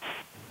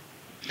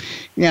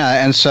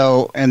 Yeah, and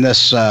so in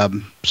this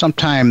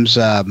sometimes.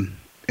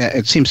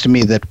 It seems to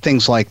me that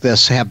things like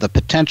this have the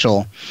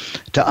potential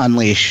to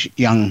unleash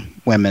young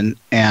women,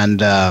 and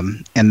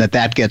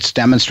that gets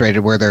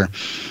demonstrated where there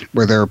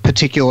are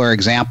particular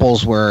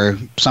examples where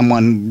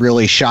someone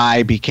really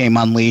shy became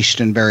unleashed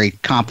and very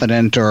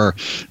confident, or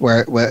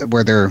where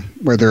there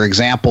are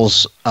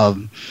examples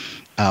of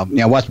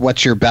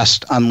what's your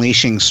best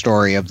unleashing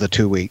story of the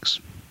 2 weeks?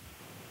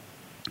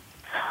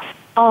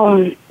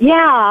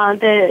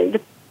 The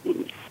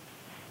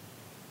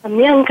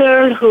young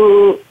girl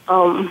who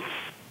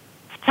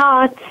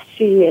thought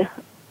she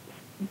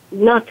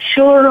not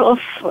sure of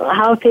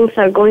how things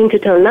are going to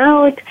turn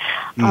out,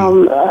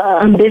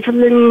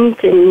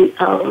 ambivalent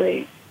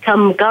and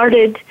come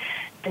guarded,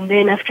 and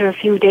then after a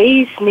few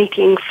days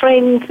making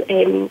friends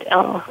and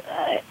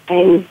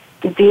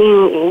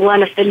being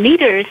one of the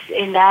leaders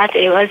in that,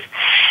 it was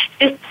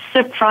just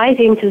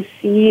surprising to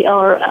see,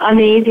 or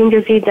amazing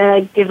to see,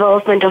 the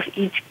development of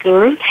each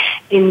girl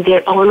in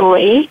their own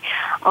way.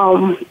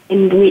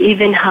 And we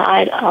even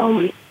had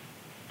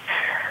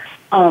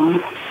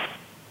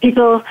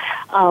people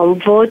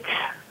vote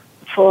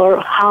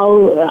for how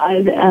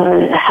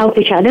help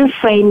each other,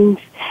 friends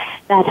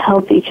that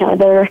help each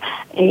other,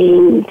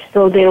 and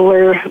so there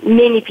were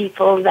many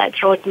people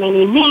that wrote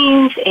many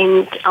names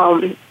and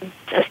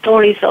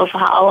stories of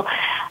how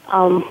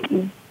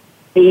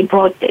they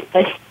brought the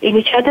best in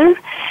each other.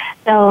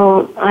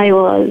 So I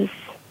was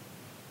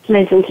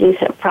pleasantly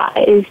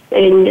surprised,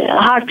 and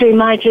hard to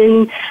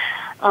imagine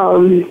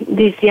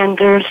these young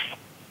girls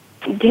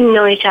didn't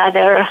know each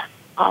other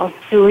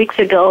 2 weeks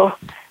ago,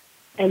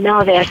 and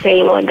now they are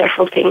saying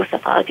wonderful things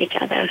about each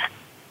other.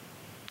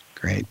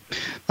 Great.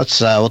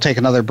 We'll take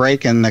another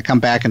break and come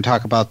back and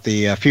talk about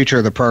the future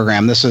of the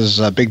program. This is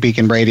Big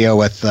Beacon Radio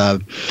with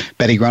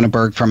Betty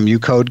Gronneberg from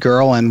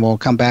uCodeGirl, and we'll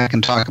come back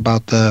and talk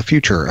about the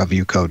future of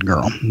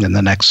uCodeGirl in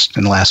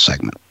the last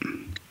segment.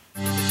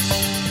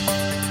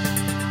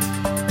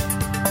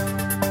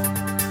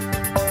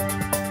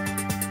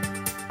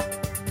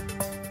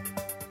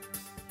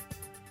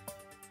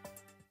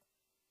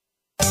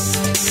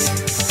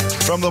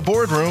 From the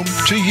boardroom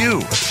to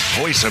you,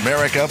 Voice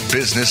America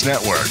Business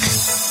Network.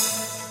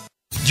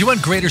 Do you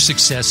want greater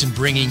success in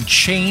bringing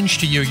change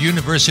to your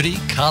university,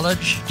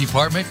 college,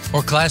 department,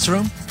 or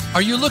classroom?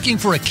 Are you looking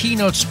for a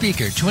keynote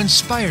speaker to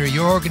inspire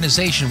your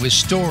organization with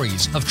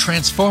stories of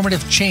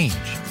transformative change?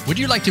 Would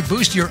you like to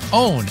boost your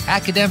own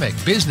academic,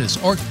 business,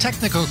 or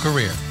technical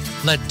career?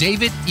 Let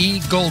David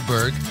E.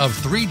 Goldberg of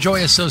Three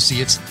Joy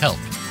Associates help.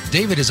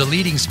 David is a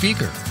leading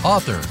speaker,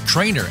 author,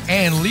 trainer,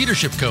 and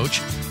leadership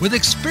coach with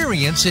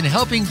experience in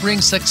helping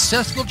bring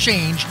successful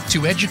change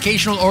to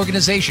educational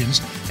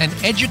organizations and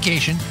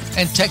education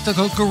and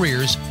technical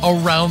careers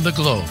around the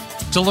globe.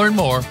 To learn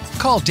more,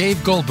 call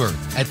Dave Goldberg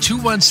at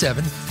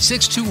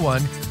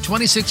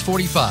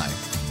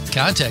 217-621-2645.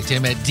 Contact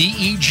him at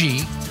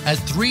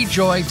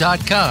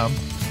deg@threejoy.com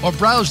or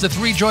browse the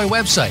Three Joy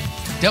website,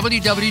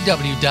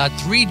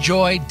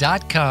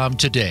 www.threejoy.com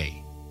today.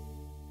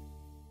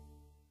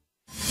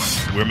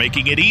 We're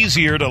making it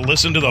easier to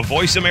listen to the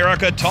Voice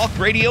America Talk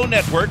Radio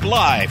Network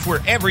live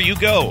wherever you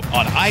go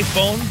on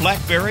iPhone,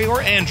 BlackBerry,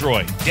 or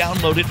Android.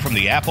 Download it from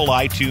the Apple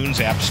iTunes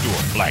App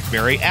Store,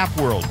 BlackBerry App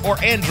World, or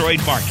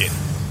Android Market.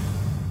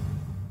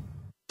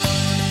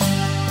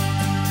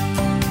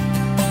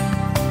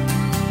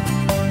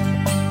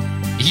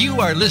 You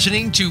are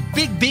listening to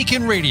Big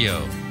Beacon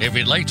Radio. If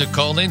you'd like to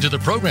call into the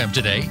program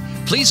today,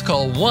 please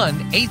call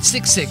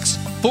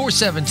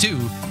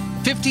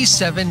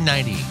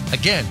 1-866-472-5790.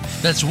 Again,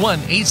 that's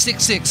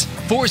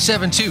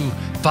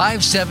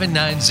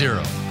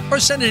 1-866-472-5790. Or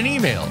send an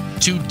email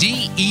to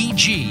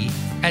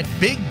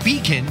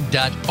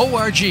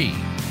deg@bigbeacon.org.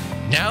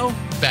 Now,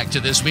 back to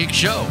this week's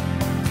show.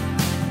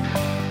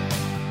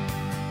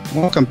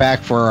 Welcome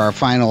back for our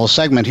final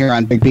segment here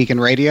on Big Beacon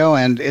Radio,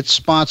 and it's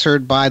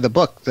sponsored by the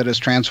book that is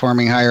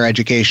transforming higher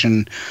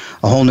education,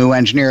 A Whole New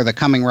Engineer, The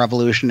Coming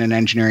Revolution in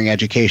Engineering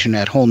Education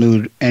at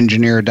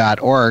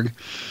wholenewengineer.org.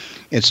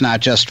 It's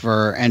not just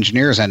for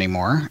engineers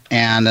anymore.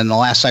 And in the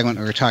last segment,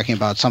 we were talking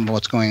about some of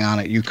what's going on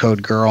at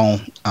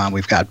uCodeGirl.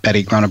 We've got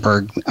Betty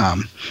Gronneberg,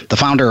 the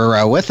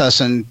founder, with us,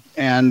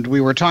 and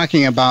we were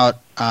talking about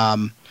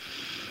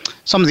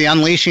some of the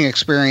unleashing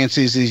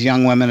experiences these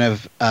young women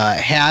have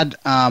had.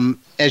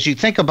 As you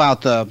think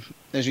about the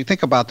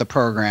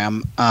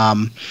program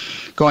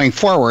going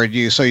forward,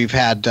 you've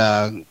had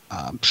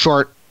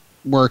short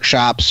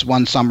workshops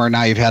one summer.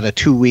 Now you've had a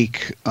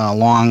 2-week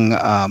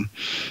long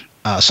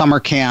summer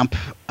camp.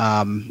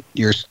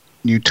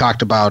 You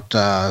talked about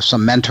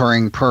some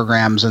mentoring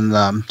programs in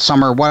the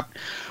summer. What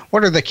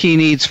are the key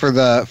needs for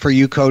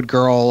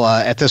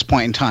uCodeGirl at this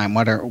point in time?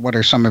 What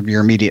are some of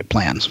your immediate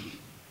plans?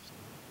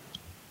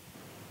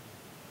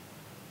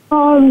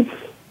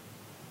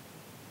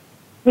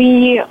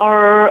 We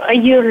are a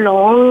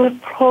year-long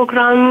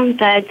program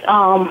that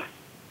are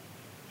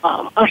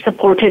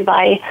supported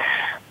by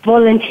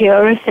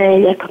volunteers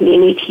and a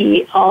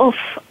community of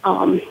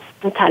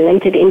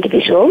talented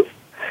individuals.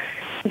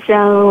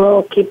 So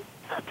we'll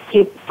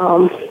keep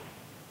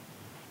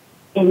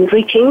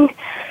enriching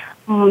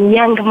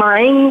young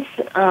minds,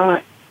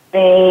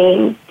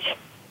 and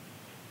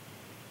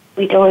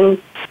we don't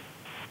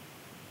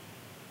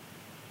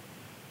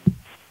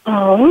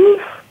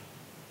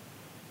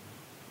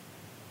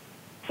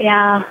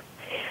yeah.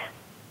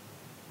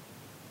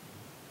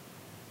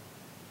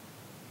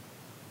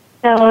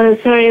 So,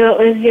 sorry, what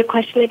was your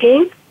question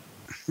again?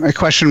 My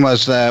question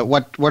was,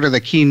 what are the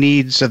key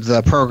needs of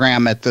the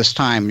program at this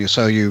time?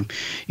 So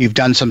you've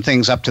done some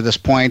things up to this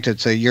point.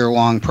 It's a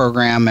year-long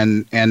program,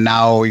 and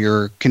now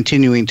you're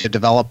continuing to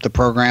develop the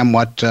program.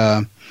 What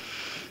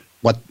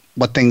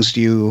things do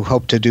you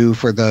hope to do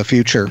for the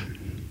future?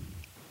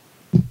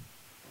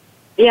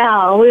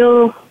 Yeah,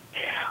 we'll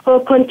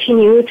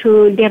continue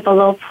to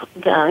develop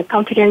the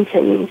confidence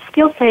and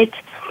skill set.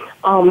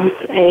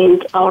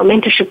 And our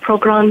mentorship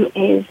program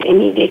is an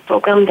immediate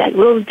program that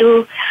we'll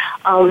do.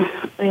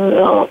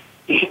 We'll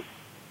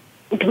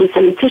do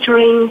some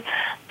tutoring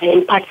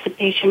and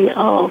participation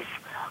of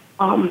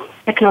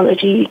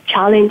technology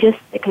challenges,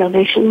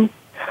 innovations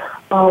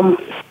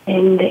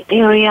in the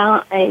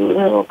area, and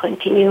we'll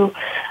continue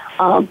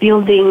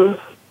building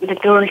the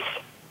girls'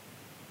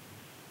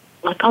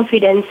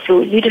 confidence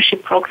through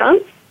leadership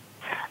programs.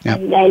 Yep.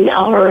 And then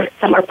our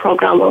summer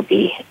program will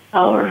be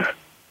our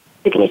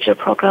signature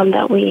program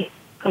that we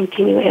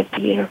continue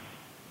every year.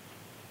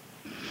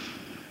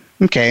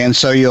 Okay, and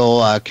so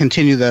you'll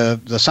continue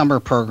the summer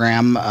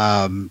program.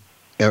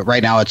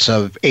 Right now it's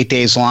 8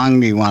 days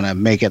long. Do you want to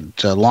make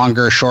it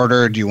longer,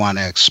 shorter? Do you want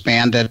to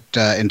expand it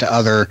into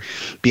other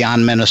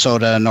beyond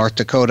Minnesota, North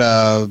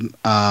Dakota?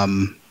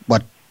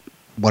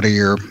 What are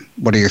your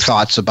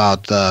thoughts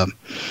about the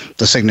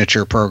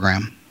signature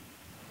program?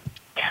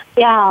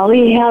 Yeah,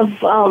 we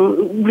have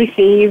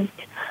received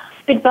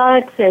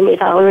feedbacks and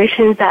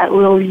evaluations that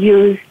we'll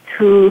use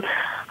to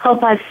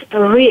help us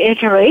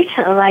reiterate,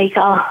 like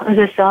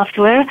the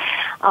software,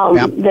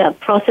 the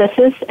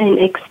processes, and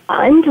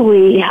expand.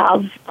 We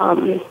have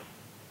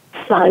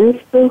plans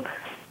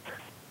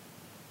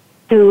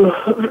to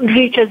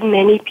reach as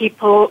many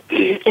people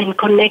and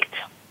connect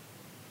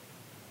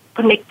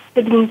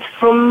students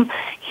from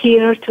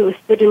here to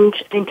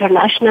students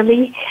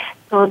internationally.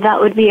 So that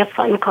would be a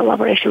fun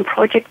collaboration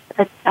project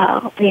that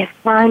we have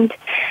planned.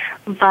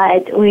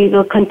 But we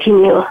will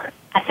continue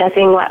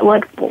assessing what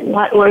works,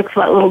 what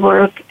will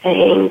work,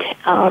 and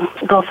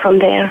go from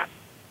there.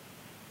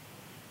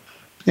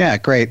 Yeah,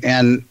 great.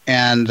 And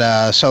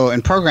so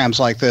in programs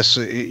like this,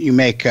 you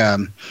make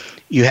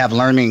you have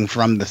learning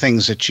from the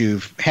things that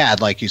you've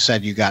had. Like you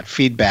said, you got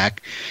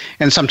feedback.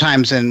 And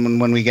sometimes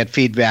when we get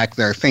feedback,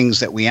 there are things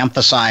that we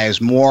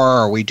emphasize more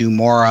or we do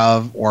more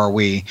of, or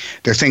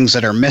there are things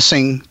that are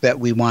missing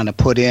that we want to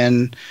put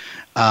in.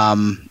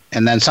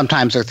 And then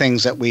sometimes there are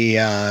things that we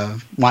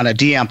want to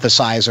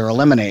de-emphasize or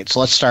eliminate. So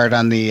let's start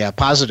on the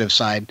positive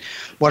side.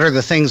 What are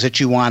the things that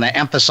you want to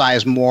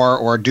emphasize more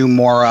or do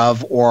more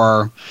of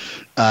or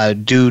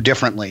do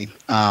differently,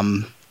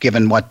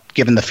 given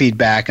the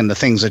feedback and the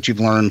things that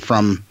you've learned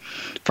from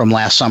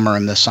last summer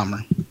and this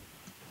summer?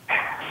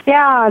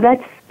 Yeah,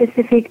 that's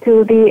specific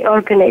to the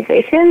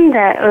organization.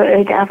 That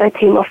we have a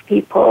team of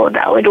people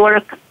that would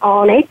work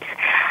on it.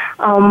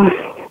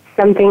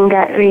 Something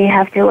that we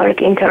have to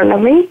work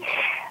internally,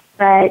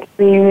 but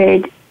we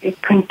would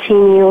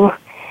continue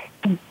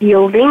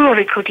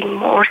recruiting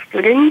more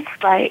students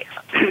by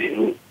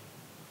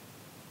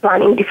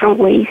planning different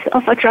ways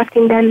of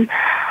attracting them,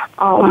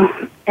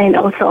 and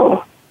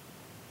also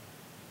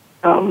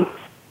to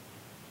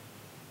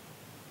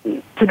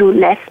do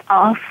less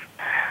of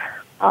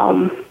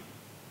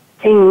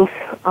things.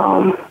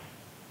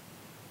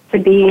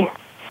 Could be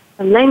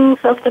the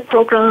length of the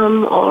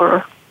program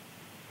or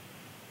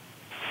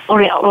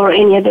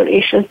any other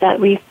issues that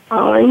we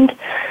found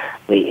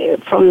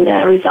from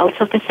the results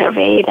of the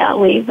survey that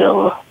we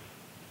will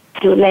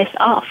do less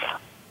of.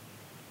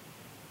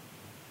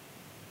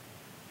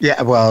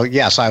 Yeah, well,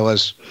 yes,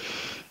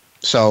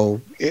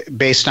 so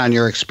based on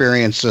your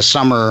experience this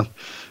summer,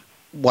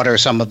 what are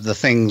some of the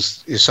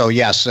things? So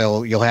yes,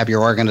 you'll have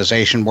your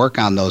organization work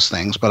on those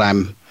things, but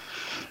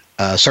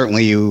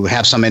certainly you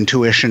have some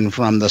intuition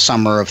from the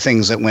summer of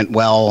things that went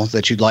well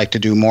that you'd like to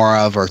do more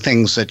of or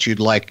things that you'd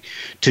like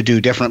to do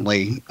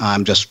differently.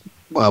 I'm just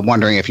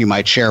wondering if you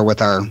might share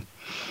with our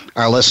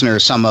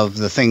listeners some of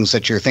the things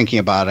that you're thinking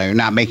about. You're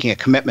not making a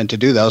commitment to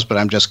do those, but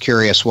I'm just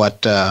curious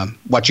what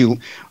you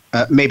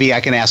maybe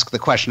I can ask the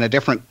question a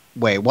different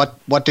way.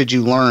 What did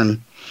you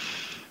learn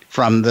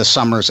from this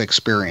summer's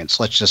experience?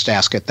 Let's just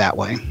ask it that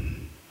way.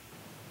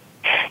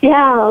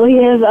 Yeah, we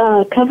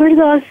have covered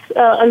those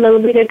a little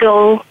bit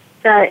ago.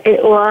 That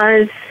it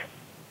was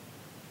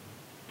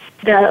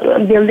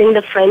building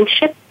the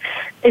friendship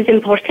is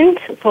important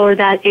for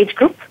that age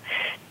group.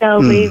 So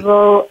we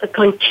will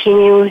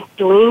continue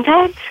doing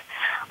that.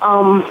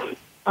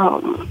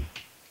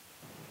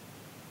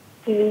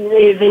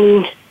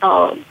 Even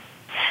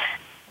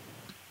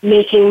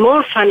making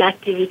more fun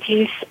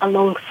activities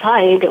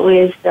alongside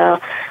with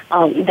the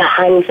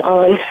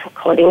hands-on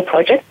coding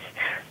projects,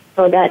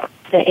 so that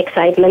the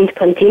excitement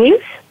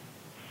continues.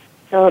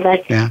 So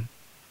that's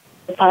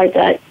the part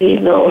that we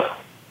will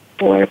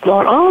work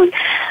more on.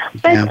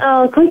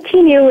 But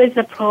continue with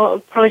the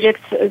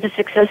projects, the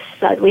success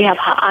that we have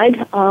had,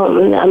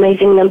 the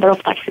amazing number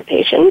of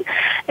participation,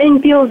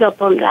 and build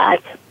up on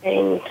that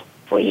and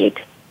create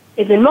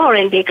even more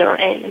and bigger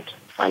and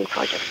fun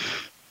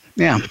projects.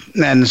 Yeah,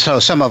 and so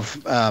some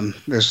of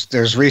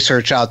there's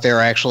research out there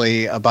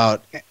actually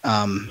about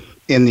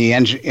in the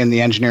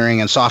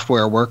engineering and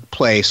software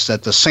workplace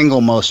that the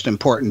single most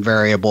important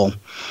variable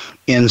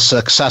in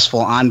successful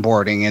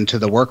onboarding into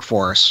the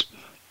workforce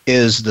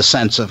is the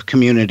sense of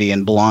community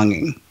and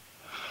belonging.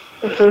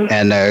 Mm-hmm.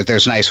 And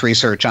there's nice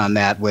research on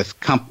that with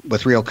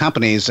real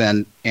companies,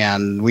 and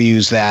we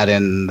use that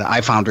in the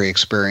iFoundry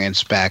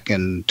experience back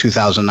in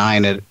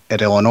 2009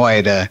 at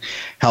Illinois to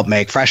help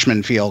make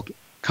freshmen feel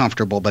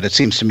comfortable. But it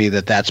seems to me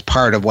that that's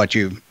part of what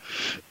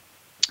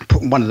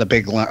one of the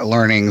big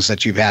learnings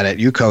that you've had at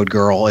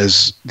uCodeGirl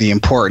is the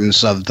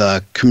importance of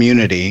the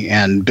community,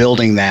 and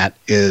building that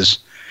is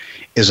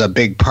a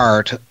big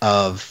part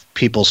of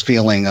people's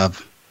feeling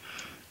of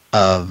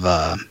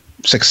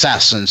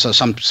success. And so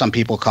some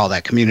people call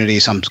that community,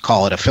 some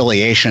call it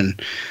affiliation,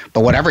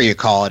 but whatever you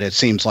call it, it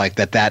seems like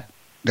that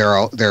there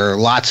are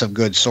lots of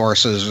good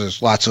sources,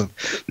 there's lots of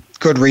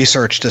good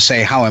research to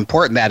say how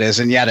important that is,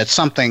 and yet it's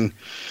something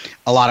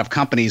a lot of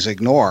companies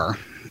ignore.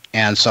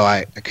 And so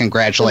I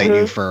congratulate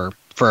you for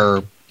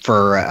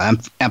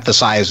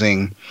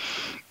emphasizing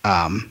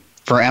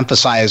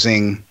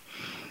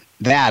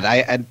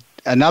that.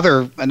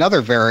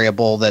 Another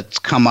variable that's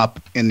come up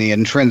in the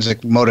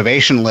intrinsic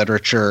motivation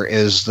literature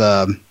is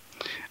the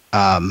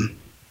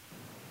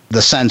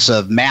sense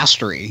of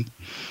mastery,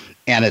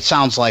 and it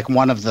sounds like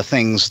one of the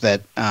things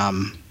that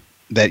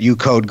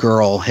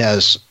uCodeGirl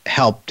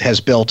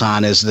has built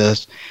on is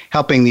this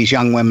helping these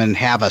young women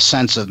have a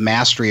sense of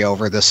mastery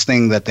over this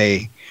thing that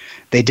they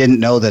didn't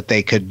know that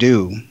they could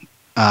do,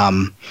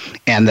 and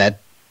that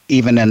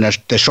even in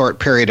the short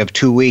period of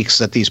 2 weeks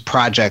that these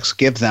projects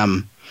give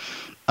them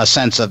a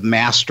sense of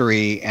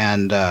mastery,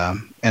 and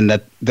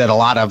that a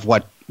lot of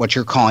what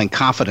you're calling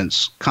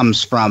confidence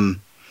comes from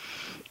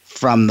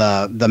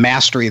the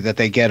mastery that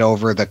they get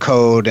over the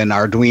code and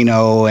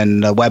Arduino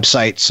and the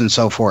websites and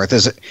so forth.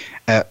 Is it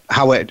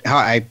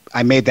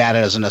I made that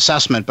as an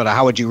assessment, but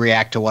how would you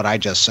react to what I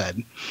just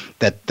said?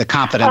 That the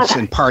confidence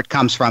in part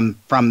comes from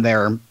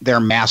their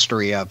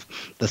mastery of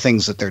the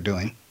things that they're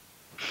doing.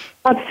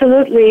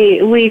 Absolutely.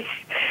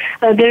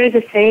 There is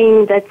a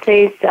saying that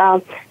says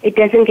it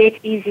doesn't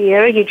get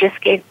easier, you just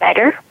get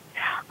better.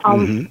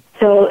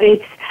 So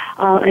it's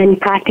and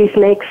practice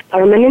makes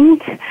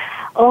permanent.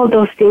 All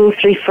those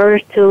things refer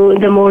to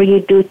the more you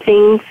do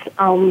things,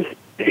 and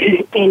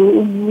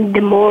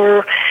the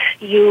more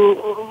you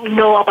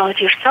know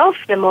about yourself,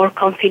 the more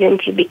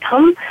confident you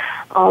become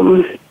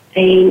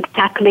in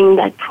tackling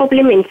that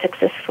problem and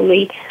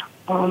successfully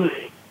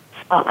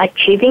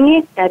achieving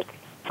it. That's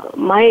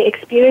my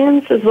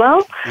experience as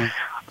well.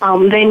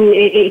 Then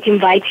it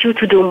invites you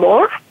to do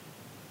more.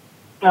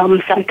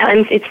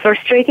 Sometimes it's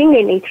frustrating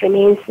and it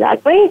remains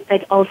that way,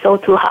 but also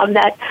to have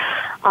that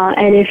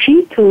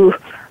energy to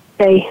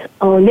say,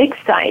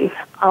 next time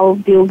I'll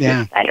build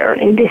this better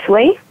in this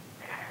way.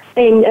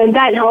 And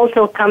that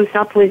also comes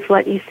up with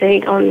what you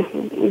said on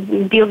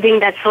building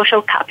that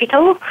social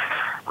capital,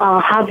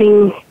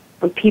 having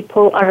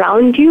people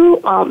around you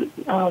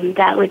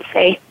that would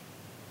say,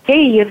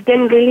 hey, you've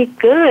done really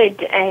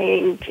good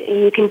and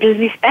you can do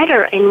this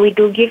better. And we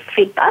do give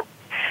feedback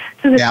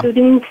to the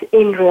students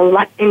in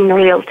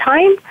real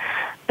time.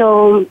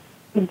 So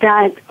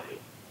that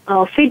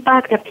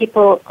feedback that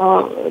people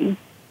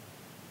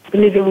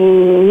believing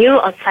in you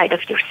outside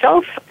of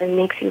yourself and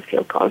makes you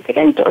feel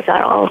confident, those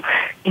are all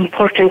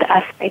important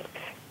aspects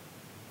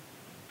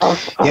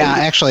of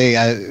actually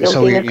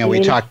so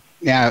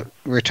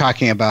we're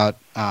talking about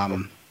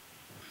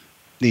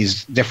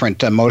these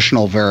different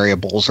emotional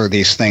variables or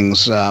these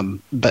things,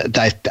 but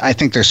I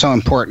think they're so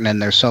important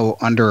and they're so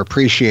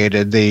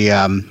underappreciated.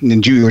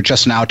 And you were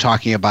just now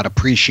talking about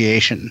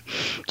appreciation.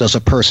 Does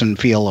a person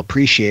feel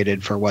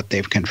appreciated for what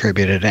they've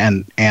contributed,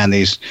 and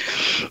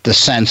the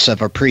sense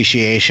of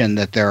appreciation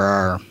that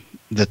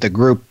that the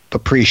group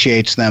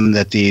appreciates them,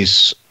 that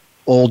these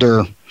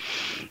older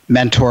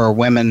mentor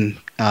women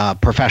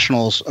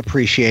professionals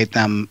appreciate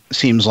them,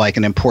 seems like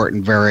an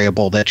important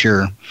variable that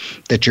you're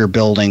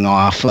building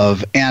off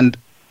of. And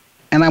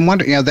I'm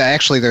wondering,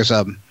 actually there's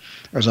a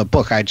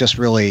book I just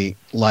really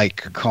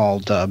like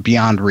called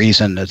Beyond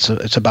Reason.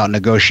 It's about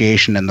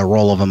negotiation and the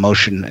role of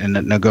emotion in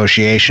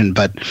negotiation,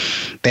 but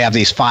they have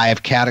these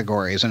 5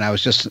 categories, and I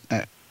was just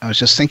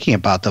thinking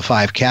about the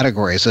 5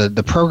 categories.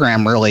 The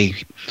program really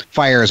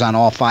fires on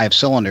all 5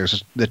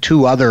 cylinders. The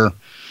 2 other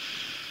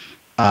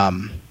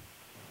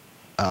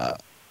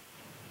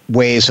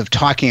ways of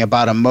talking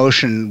about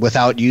emotion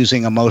without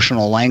using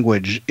emotional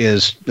language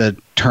is the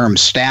term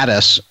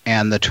status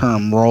and the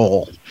term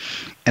role.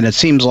 And it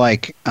seems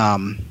like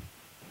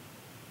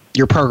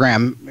your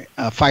program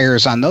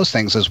fires on those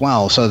things as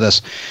well. So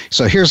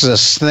here's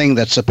this thing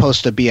that's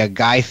supposed to be a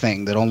guy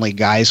thing that only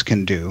guys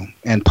can do.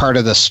 And part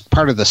of the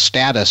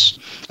status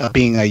of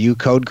being a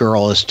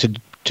uCodeGirl is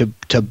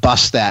to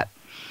bust that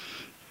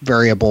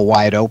variable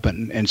wide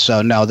open. And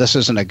so, no, this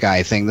isn't a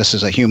guy thing. This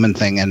is a human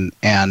thing, and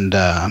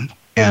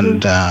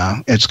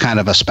it's kind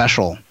of a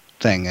special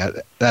thing.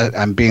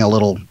 I'm being a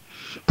little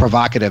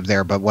provocative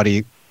there, but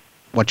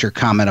what's your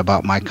comment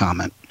about my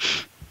comment?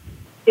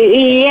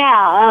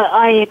 Yeah,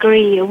 I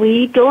agree.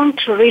 We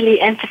don't really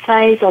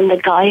emphasize on the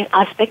guy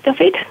aspect of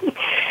it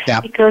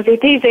because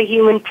it is a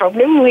human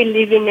problem. We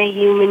live in a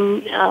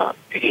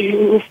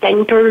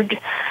human-centered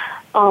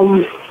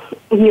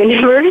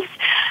universe.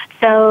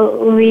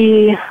 So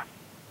we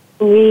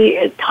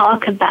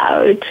talk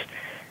about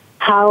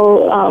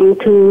how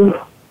to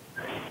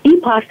be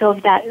part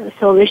of that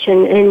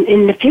solution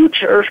in the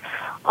future.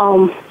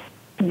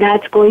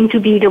 That's going to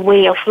be the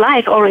way of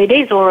life, or it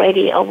is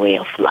already a way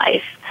of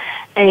life.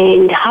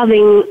 And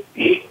having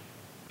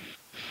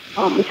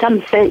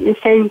some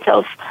sense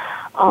of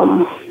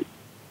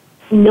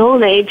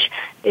knowledge,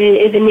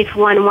 even if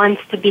one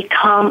wants to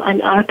become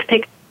an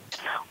architect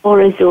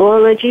or a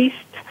zoologist,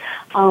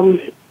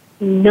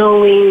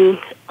 knowing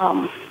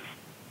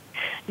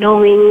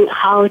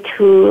how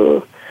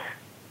to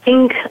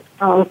think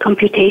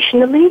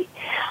computationally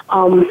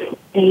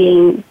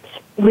and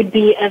would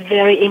be a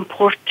very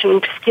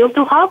important skill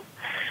to have.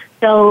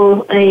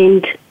 So,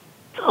 and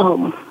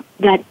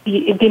that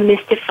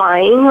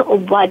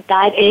demystifying what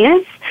that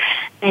is,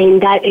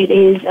 and that it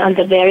is on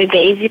the very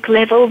basic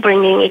level,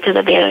 bringing it to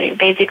the very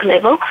basic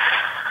level,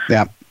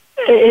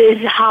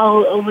 is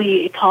how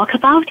we talk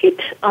about it.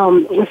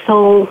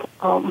 So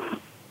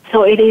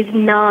it is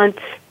not,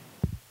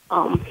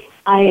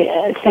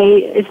 I say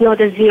it's not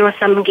a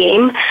zero-sum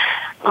game.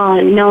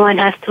 No one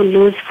has to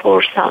lose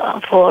for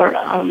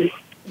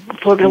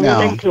for the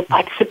women to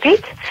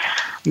participate.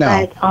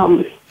 No.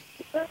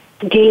 But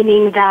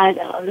gaining that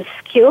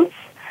skills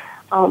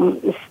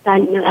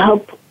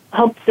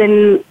help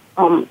them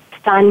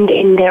stand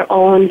in their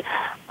own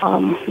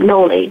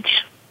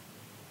knowledge.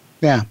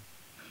 Yeah.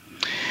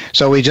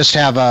 So we just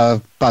have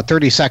about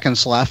 30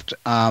 seconds left.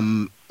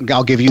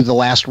 I'll give you the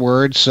last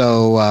word.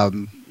 So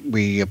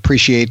we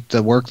appreciate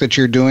the work that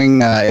you're doing.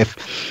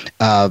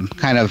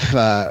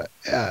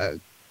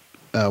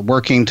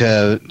 Working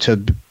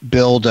to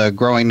build a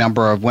growing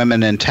number of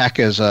women in tech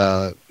is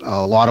a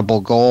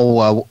laudable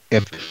goal.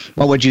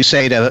 What would you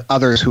say to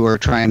others who are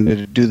trying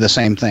to do the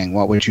same thing?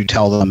 What would you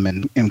tell them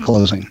in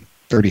closing?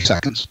 30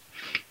 seconds.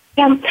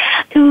 Yeah,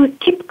 to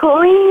keep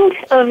going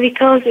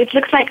because it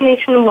looks like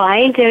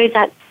nationwide there is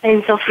that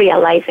sense of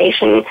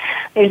realization.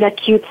 There's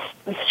acute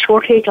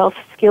shortage of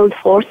skilled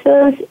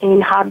forces in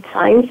hard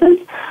sciences,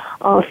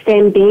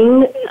 STEM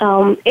being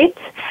it,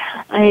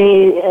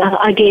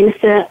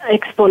 against the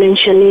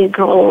exponentially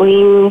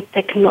growing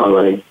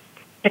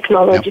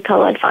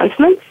technological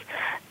advancements.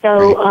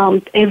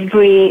 So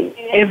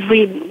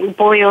every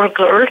boy or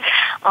girl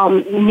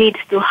needs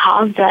to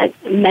have that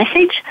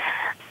message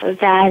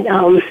that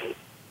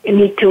you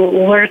need to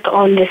work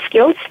on the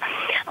skills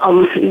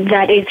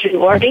that is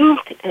rewarding,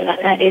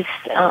 that is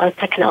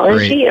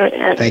technology.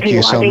 Thank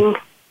you so.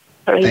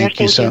 Thank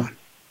you so.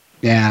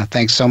 Yeah,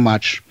 thanks so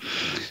much.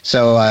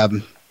 So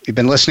you've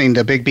been listening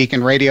to Big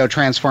Beacon Radio,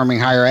 Transforming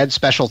Higher Ed.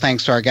 Special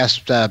thanks to our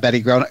guest,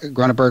 Betty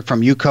Gronneberg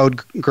from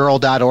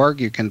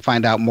uCodeGirl.org. You can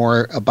find out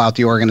more about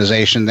the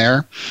organization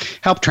there.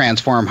 Help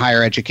transform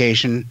higher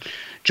education.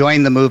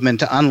 Join the movement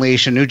to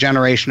unleash a new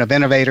generation of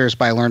innovators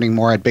by learning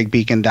more at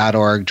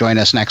bigbeacon.org. Join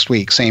us next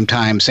week, same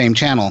time, same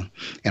channel,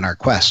 in our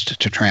quest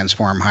to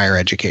transform higher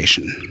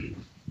education.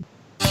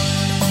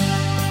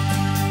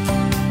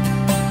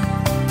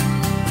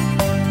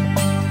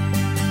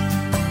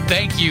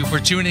 Thank you for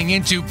tuning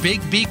into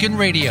Big Beacon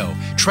Radio,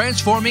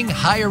 Transforming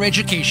Higher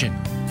Education.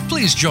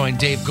 Please join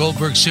Dave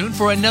Goldberg soon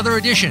for another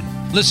edition.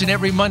 Listen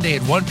every Monday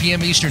at 1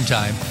 p.m. Eastern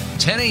Time,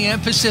 10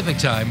 a.m. Pacific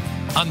Time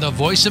on the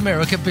Voice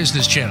America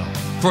Business Channel.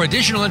 For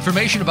additional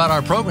information about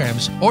our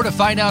programs or to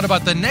find out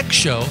about the next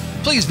show,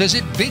 please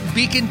visit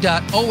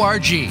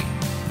bigbeacon.org.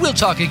 We'll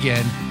talk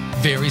again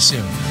very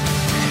soon.